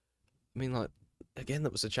 Again,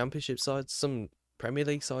 that was a championship side. Some Premier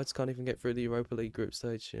League sides can't even get through the Europa League group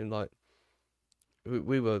stage. And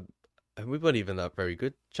we weren't even that very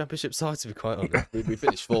good championship side, to be quite honest. We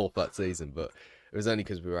finished fourth that season, but it was only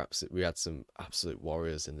because we had some absolute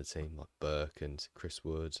warriors in the team, like Burke and Chris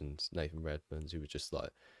Wood and Nathan Redmond, who were just like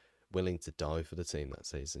willing to die for the team that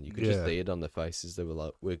season. You could just see it on their faces. They were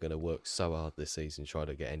like, we're going to work so hard this season, try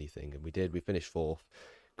to get anything. And we did. We finished fourth.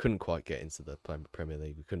 Couldn't quite get into the Premier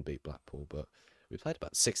League. We couldn't beat Blackpool, but we played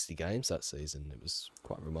about 60 games that season. It was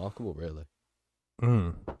quite remarkable, really.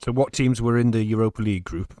 So what teams were in the Europa League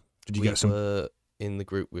group? Did you get some? We were in the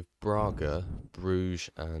group with Braga, Bruges,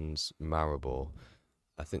 and Maribor.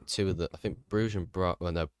 I think Bruges and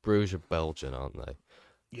Bruges are Belgian, aren't they?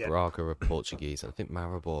 Yeah. Braga are Portuguese. I think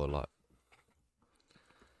Maribor are I'm not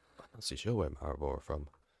so sure where Maribor are from.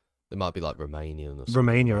 They might be like Romanian or something.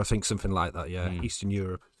 Romania, I think, something like that, yeah. Eastern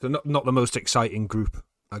Europe. So not the most exciting group,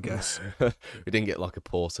 I guess. We didn't get like a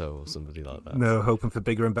Porto or somebody like that. No, hoping for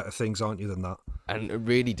bigger and better things, aren't you, than that? And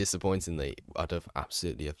really disappointingly, I'd have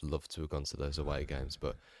absolutely loved to have gone to those away games,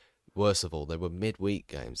 but worst of all, they were midweek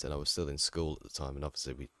games and I was still in school at the time, and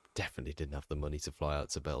obviously we definitely didn't have the money to fly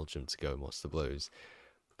out to Belgium to go and watch the Blues.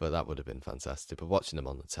 But that would have been fantastic. But watching them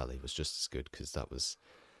on the telly was just as good because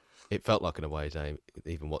it felt like an away day.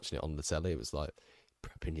 Even watching it on the telly, it was like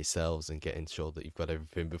prepping yourselves and getting sure that you've got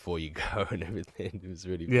everything before you go and everything. It was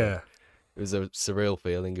really fun. It was a surreal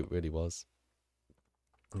feeling. It really was.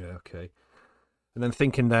 Yeah, okay. And then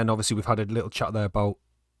thinking then, obviously we've had a little chat there about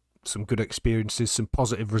some good experiences, some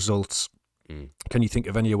positive results. Can you think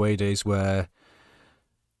of any away days where,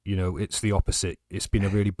 it's the opposite? It's been a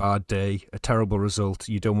really bad day, a terrible result.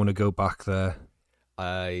 You don't want to go back there.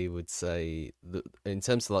 I would say that in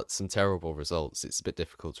terms of some terrible results, it's a bit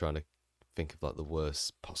difficult trying to think of the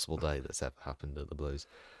worst possible day that's ever happened at the Blues.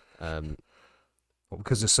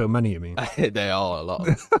 Because there's so many, you mean? There are a lot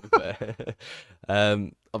of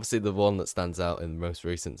them. Obviously, the one that stands out in the most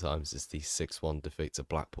recent times is the 6-1 defeat to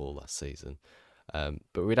Blackpool last season.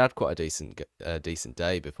 But we'd had quite a decent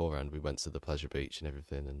day beforehand. We went to the Pleasure Beach and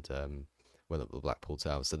everything, and went up to the Blackpool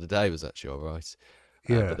Tower. So the day was actually all right.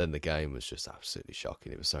 But then the game was just absolutely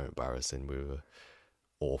shocking. It was so embarrassing.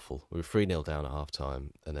 awful. We were 3-0 down at half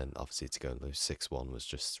time, and then obviously to go and lose 6-1 was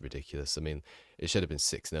just ridiculous. I mean, it should have been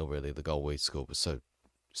 6-0 really. The goal we scored was so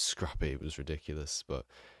scrappy, it was ridiculous. But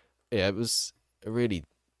yeah, it was a really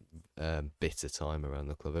bitter time around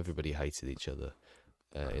the club. Everybody hated each other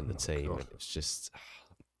in the team, God. and it was just,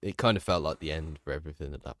 it kind of felt like the end for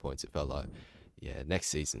everything at that point. It felt like, yeah, next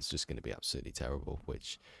season's just going to be absolutely terrible,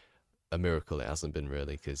 which a miracle it hasn't been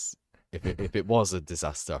really, because if it was a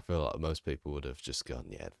disaster, I feel like most people would have just gone,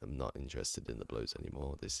 yeah, I'm not interested in the Blues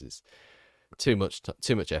anymore. This is too much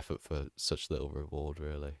effort for such little reward,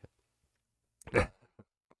 really.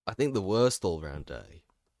 I think the worst all-round day,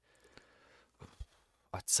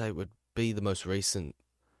 I'd say, would be the most recent.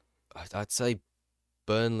 I'd say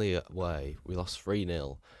Burnley away. We lost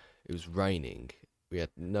 3-0. It was raining. We had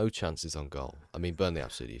no chances on goal. I mean, Burnley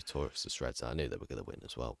absolutely tore us to shreds. I knew they were going to win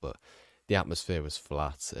as well, but the atmosphere was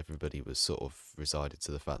flat. Everybody was sort of resigned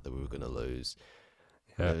to the fact that we were going to lose.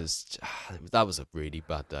 Yeah. That was a really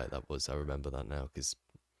bad day. That was. I remember that now because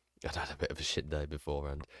I'd had a bit of a shit day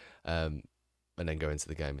beforehand. And then going to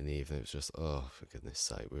the game in the evening, it was just, oh, for goodness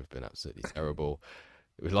sake, we've been absolutely terrible.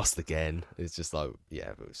 We lost again. It's just like,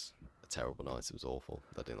 yeah, it was a terrible night. It was awful.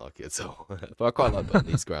 I didn't like it at all. But I quite like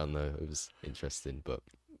Burnley's ground, though. It was interesting. But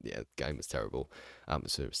yeah, the game was terrible.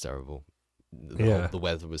 Atmosphere was terrible. The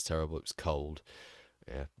weather was terrible. It was cold.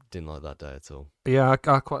 Yeah, didn't like that day at all. Yeah,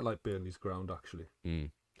 I quite like Burnley's ground, actually.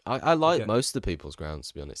 I like most of the people's grounds,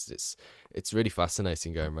 to be honest. It's really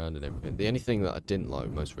fascinating going around and everything. The only thing that I didn't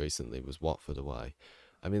like most recently was Watford away.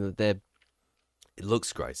 I mean, it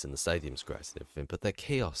looks great and the stadium's great and everything, but their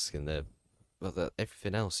kiosk and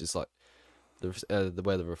everything else is like the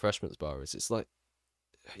way the refreshments bar is. It's like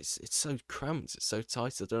it's so cramped. It's so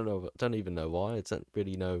tight. I don't even know why. I don't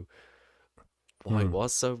really know why it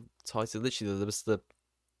was so tight. Literally,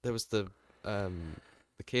 there was the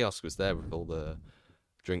kiosk was there with all the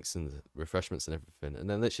drinks and the refreshments and everything, and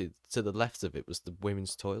then literally to the left of it was the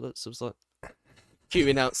women's toilets. I was like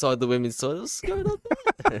queuing outside the women's toilets. What's going on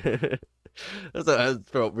there? I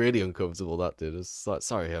felt really uncomfortable. That did. I was like,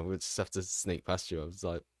 sorry, I would just have to sneak past you. I was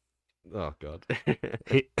like, oh god,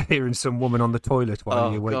 hearing some woman on the toilet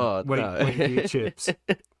while you're waiting for your chips.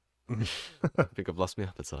 I think I've lost my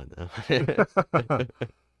appetite now.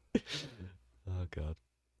 Oh god.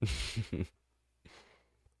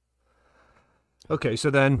 Okay, so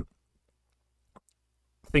then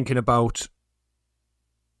thinking about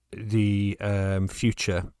the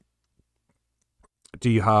future, do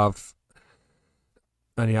you have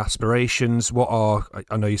any aspirations?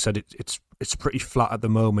 I know you said it's pretty flat at the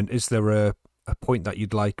moment. Is there a point that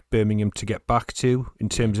you'd like Birmingham to get back to in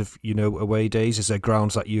terms of, away days? Is there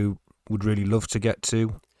grounds that you would really love to get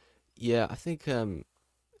to? Yeah, I think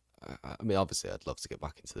I mean, obviously I'd love to get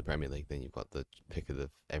back into the Premier League. Then you've got the pick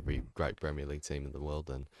of every great Premier League team in the world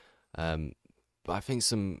then. But I think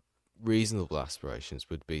some reasonable aspirations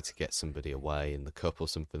would be to get somebody away in the Cup or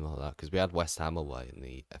something like that, because we had West Ham away in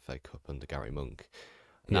the FA Cup under Gary Monk.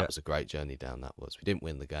 And that was a great journey down. That was. We didn't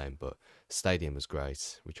win the game, but the stadium was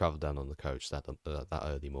great. We travelled down on the coach that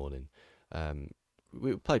early morning.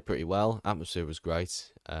 We played pretty well. Atmosphere was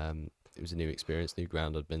great. It was a new experience, new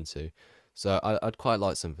ground I'd been to. So I'd quite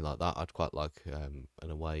like something like that. I'd quite like an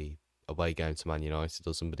away game to Man United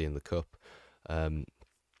or somebody in the Cup, or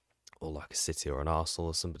like a City or an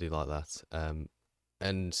Arsenal or somebody like that.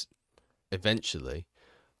 And eventually,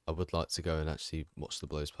 I would like to go and actually watch the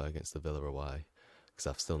Blues play against the Villa away, because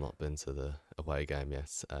I've still not been to the away game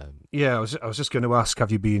yet. Yeah, I was just going to ask,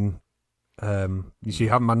 have you been? You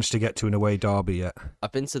haven't managed to get to an away derby yet.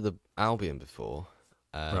 I've been to the Albion before.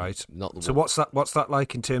 Right. Not the so Wolves. what's that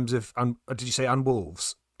like in terms of? Did you say and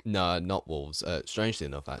Wolves? No, not Wolves. Strangely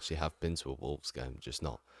enough, I actually have been to a Wolves game, just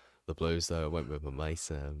not the Blues. Though I went with my mate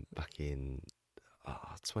back in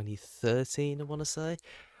 2013, I want to say.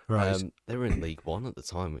 Right. They were in League One at the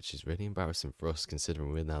time, which is really embarrassing for us,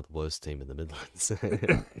 considering we're now the worst team in the Midlands.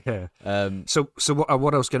 Yeah. So what I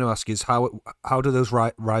was going to ask is how do those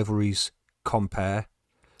rivalries compare?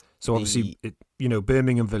 So obviously,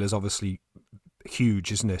 Birmingham Villa is obviously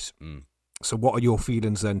huge, isn't it? So what are your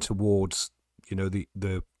feelings then towards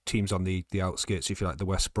the teams on the outskirts, if you like, the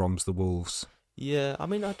West Broms, the Wolves? Yeah, I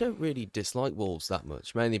mean, I don't really dislike Wolves that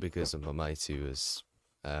much, mainly because of my mate who was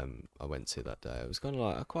I went to that day. I was kind of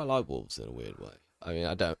like, I quite like Wolves in a weird way. I mean,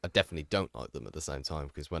 I definitely don't like them at the same time,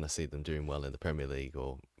 because when I see them doing well in the Premier League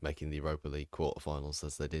or making the Europa League quarterfinals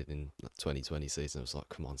as they did in the 2020 season, I was like,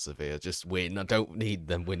 come on, Sevilla, just win. I don't need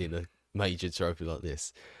them winning a major trophy like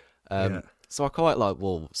this. So I quite like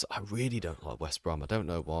Wolves. I really don't like West Brom. I don't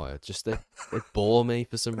know why. They bore me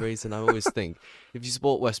for some reason. I always think if you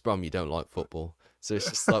support West Brom, you don't like football. So it's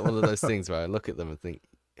just like one of those things where I look at them and think,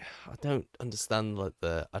 I don't understand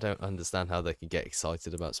I don't understand how they can get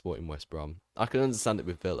excited about supporting West Brom. I can understand it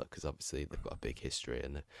with Villa because obviously they've got a big history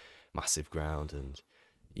and a massive ground and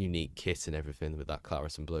unique kit and everything with that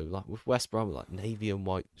claret and blue. Like with West Brom, like navy and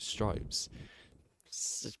white stripes.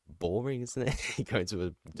 It's just boring, isn't it? You go to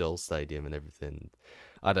a dull stadium and everything.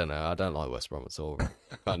 I don't know. I don't like West Brom at all. I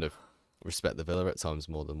kind of respect the Villa at times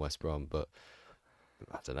more than West Brom, but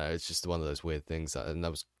I don't know. It's just one of those weird things. And I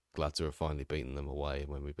was glad to have finally beaten them away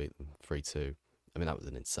when we beat them 3-2. I mean, that was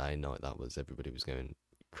an insane night. Everybody was going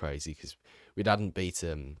crazy because we hadn't beat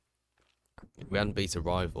a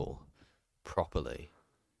rival properly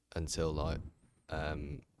until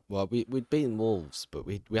we'd beaten Wolves, but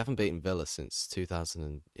we haven't beaten Villa since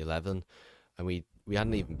 2011, and we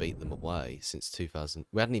hadn't even beat them away since 2000.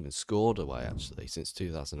 We hadn't even scored away actually since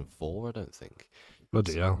 2004. I don't think.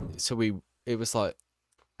 Bloody hell! So it was like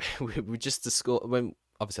we just to score when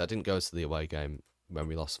obviously I didn't go to the away game when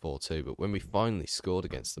we lost 4-2, but when we finally scored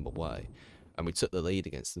against them away and we took the lead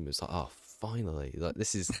against them, it was like, oh, finally, like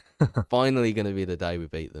this is finally going to be the day we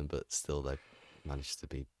beat them, but still they managed to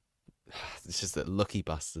be. It's just that lucky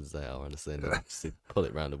bastards they are, honestly, and just to pull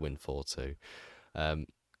it round and win 4-2. But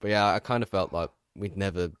yeah, I kind of felt like we'd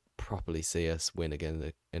never properly see us win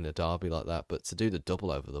again in a derby like that. But to do the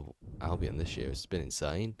double over the Albion this year has been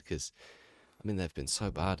insane because, I mean, they've been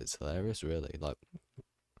so bad. It's hilarious, really. Like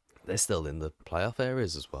they're still in the playoff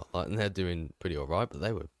areas as well, like, and they're doing pretty all right. But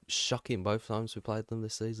they were shocking both times we played them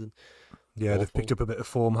this season. Yeah, they've picked up a bit of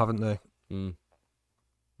form, haven't they?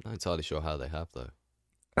 Not entirely sure how they have though.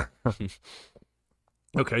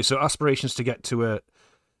 Okay, so aspirations to get to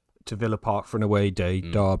Villa Park for an away day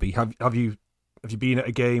derby. Have you been at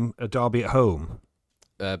a derby at home?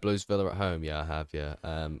 Blues Villa at home, yeah, I have, yeah.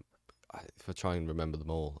 If I try and remember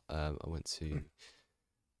them all, I went to.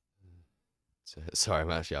 Sorry,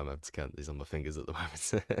 I'm able to count these on my fingers at the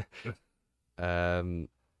moment.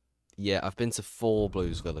 Yeah, I've been to 4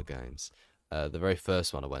 Blues Villa games. The very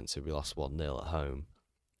first one I went to, we lost 1-0 at home.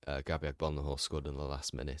 Gabriel Bonnehour scored in the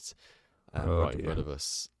last minute, right in front of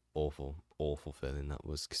us. Awful feeling that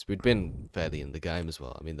was, because we'd been fairly in the game as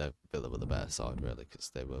well. I mean, Villa were the better side really because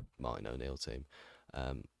they were Martin O'Neill team.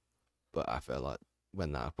 But I felt like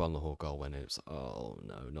when that Bonnehour goal went in, it was like, oh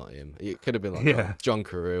no, not him. It could have been like John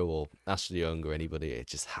Carew or Ashley Young or anybody. It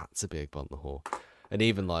just had to be Bonnehour. And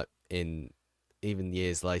even like even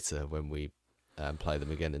years later when we play them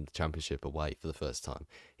again in the Championship away for the first time,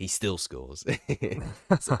 he still scores.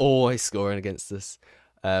 He's always scoring against us.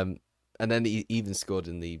 And then he even scored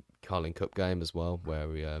in the Carling Cup game as well, where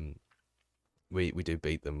we do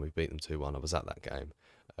beat them. We beat them 2-1. I was at that game.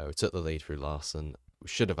 We took the lead through Larson. We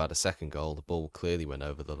should have had a second goal. The ball clearly went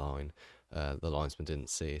over the line. The linesman didn't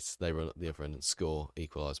see it. They run up the other end and score,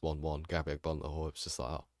 equalise 1-1. Gabriel Bonnehour, it's just like,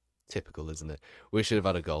 oh, typical, isn't it? We should have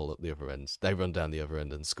had a goal at the other end. They run down the other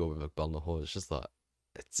end and score with Bonnehour. It's just like,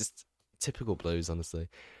 it's just typical Blues, honestly.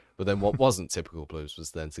 But then what wasn't typical Blues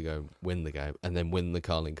was then to go and win the game and then win the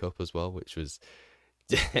Carling Cup as well, which was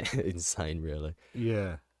insane, really.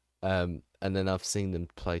 Yeah. And then I've seen them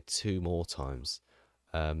play 2 more times.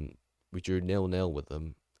 We drew 0-0 with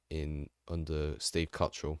them under Steve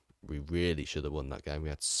Cottrell. We really should have won that game. We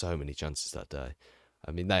had so many chances that day.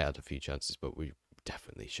 I mean, they had a few chances, but we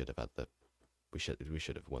definitely should have had we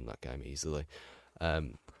should have won that game easily.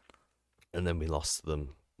 And then we lost to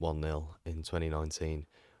them 1-0 in 2019,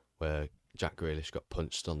 where Jack Grealish got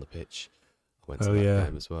punched on the pitch. I went to that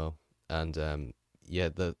game as well. And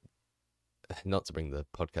not to bring the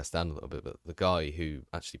podcast down a little bit, but the guy who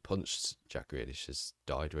actually punched Jack Grealish has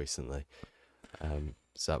died recently.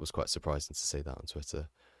 So that was quite surprising to see that on Twitter.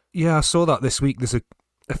 Yeah, I saw that this week. There's a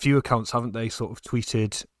few accounts, haven't they, sort of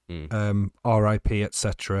tweeted RIP,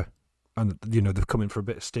 etc. And, you know, they've come in for a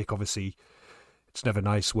bit of stick. Obviously, it's never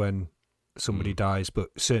nice when somebody dies, but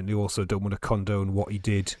certainly also don't want to condone what he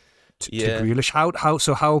did to Grealish. How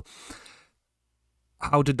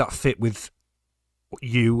did that fit with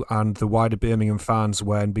you and the wider Birmingham fans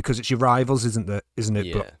because it's your rivals, isn't it?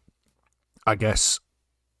 Yeah. But I guess,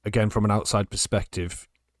 again, from an outside perspective,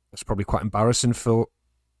 it's probably quite embarrassing for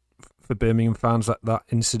Birmingham fans, that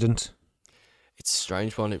incident. It's a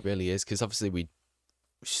strange one, it really is, because obviously we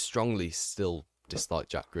strongly still dislike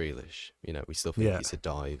Jack Grealish. You know, we still think he's a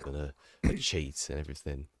dive and a cheat and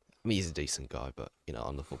everything. I mean, he's a decent guy, but, you know,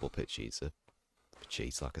 on the football pitch, he's a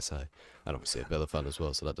cheat, like I say. And obviously a Villa fan as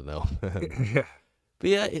well, so that doesn't help. Yeah. But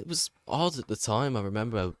yeah, it was odd at the time. I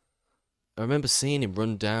remember seeing him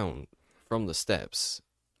run down from the steps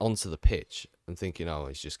onto the pitch and thinking, oh,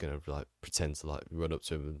 he's just going to like pretend to like run up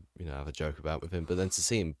to him and, you know, have a joke about with him. But then to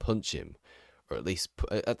see him punch him, or at least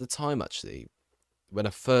at the time actually, when I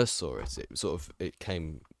first saw it, it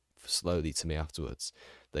came slowly to me afterwards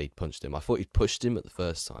that he'd punched him. I thought he'd pushed him at the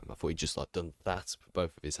first time. I thought he'd just like done that with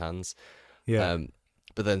both of his hands. Yeah.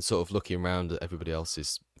 But then sort of looking around at everybody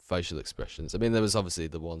else's facial expressions. I mean, there was obviously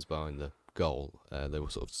the ones behind the goal. They were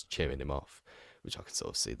sort of cheering him off, which I can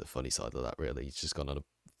sort of see the funny side of that, really. He's just gone on a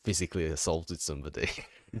physically assaulted somebody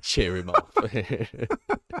and cheer him off.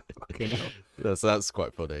 So that's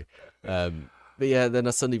quite funny. But yeah, then I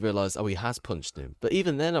suddenly realised, he has punched him. But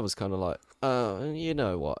even then, I was kind of like, you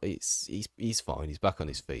know what? He's fine. He's back on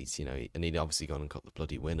his feet, you know. And he'd obviously gone and got the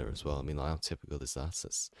bloody winner as well. I mean, like, how typical is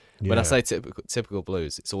that? When I say typical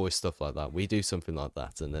Blues, it's always stuff like that. We do something like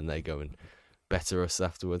that, and then they go and better us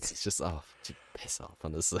afterwards. It's just, piss off,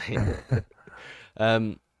 honestly.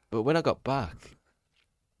 But when I got back,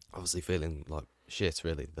 obviously feeling like shit,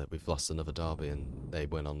 really, that we've lost another derby, and they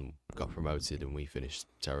went on, got promoted, and we finished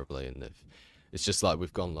terribly, and it's just like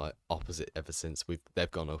we've gone like opposite ever since. They've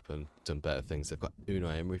gone up and done better things. They've got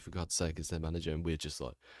Unai Emery, for God's sake, as their manager, and we're just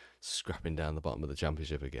like scrapping down the bottom of the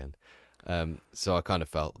Championship again. So I kind of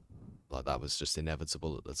felt like that was just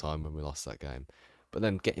inevitable at the time when we lost that game. But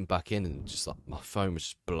then getting back in, and just like my phone was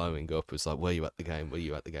just blowing up. It was like, were you at the game? Were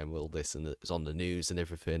you at the game? All this, and it was on the news and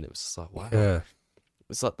everything. It was just like, wow. Yeah.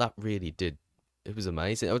 It's like that really did. It was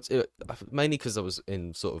amazing. Mainly because I was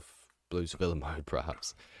in sort of Blues villain mode,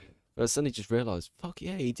 perhaps. But I suddenly just realised, fuck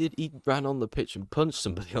yeah, he did. He ran on the pitch and punched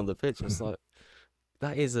somebody on the pitch. It's like,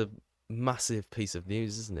 that is a massive piece of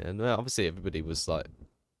news, isn't it? And obviously everybody was like,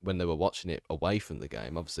 when they were watching it away from the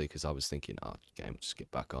game, obviously, because I was thinking, game, just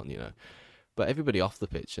get back on, you know. But everybody off the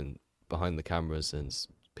pitch and behind the cameras and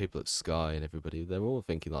people at Sky and everybody, they're all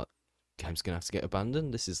thinking like, game's going to have to get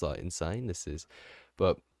abandoned. This is like insane.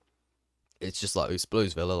 But it's just like, it's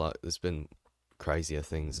Blues Villa. Like, there's been crazier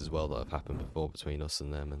things as well that have happened before between us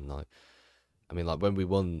and them, and like, I mean, like when we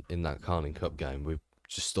won in that Carling Cup game, we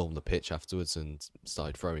just stormed the pitch afterwards and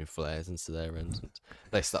started throwing flares into their end, and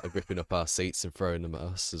they started ripping up our seats and throwing them at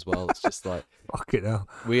us as well. It's just like, fuck it now.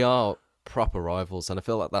 We are proper rivals, and I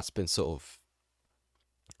feel like that's been sort of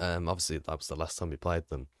obviously that was the last time we played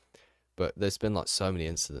them, but there's been like so many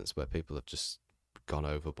incidents where people have just gone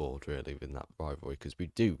overboard really in that rivalry, because we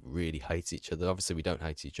do really hate each other. Obviously we don't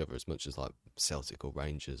hate each other as much as like Celtic or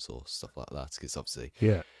Rangers or stuff like that, because obviously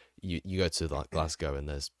you go to like Glasgow and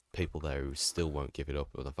there's people there who still won't give it up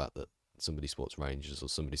with the fact that somebody supports Rangers or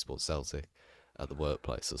somebody supports Celtic at the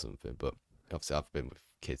workplace or something. But obviously I've been with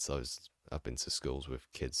kids, I've been to schools with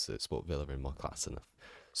kids that support Villa in my class, and I've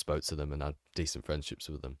spoke to them and had decent friendships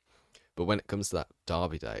with them. But when it comes to that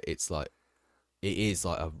derby day, it's like it's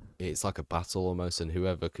like a battle almost, and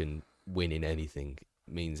whoever can win in anything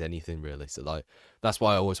means anything really. So like that's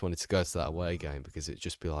why I always wanted to go to that away game, because it'd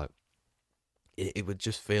just be like it would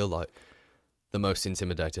just feel like the most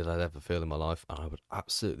intimidated I'd ever feel in my life, and I would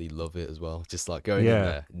absolutely love it as well. Just like going in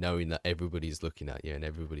there, knowing that everybody's looking at you and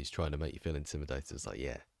everybody's trying to make you feel intimidated. It's like,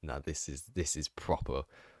 this is proper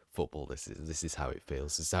football. This is how it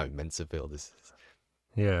feels. This is how it meant to feel. This is.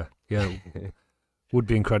 Yeah, would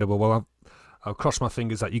be incredible. Well, I'll cross my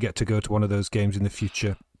fingers that you get to go to one of those games in the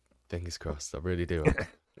future. Fingers crossed. I really do.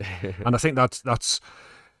 And I think that's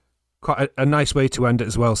quite a nice way to end it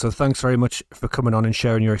as well. So thanks very much for coming on and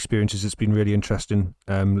sharing your experiences. It's been really interesting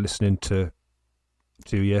listening to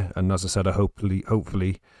you. And as I said,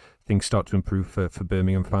 hopefully things start to improve for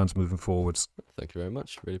Birmingham fans moving forwards. Thank you very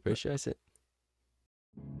much. Really appreciate it.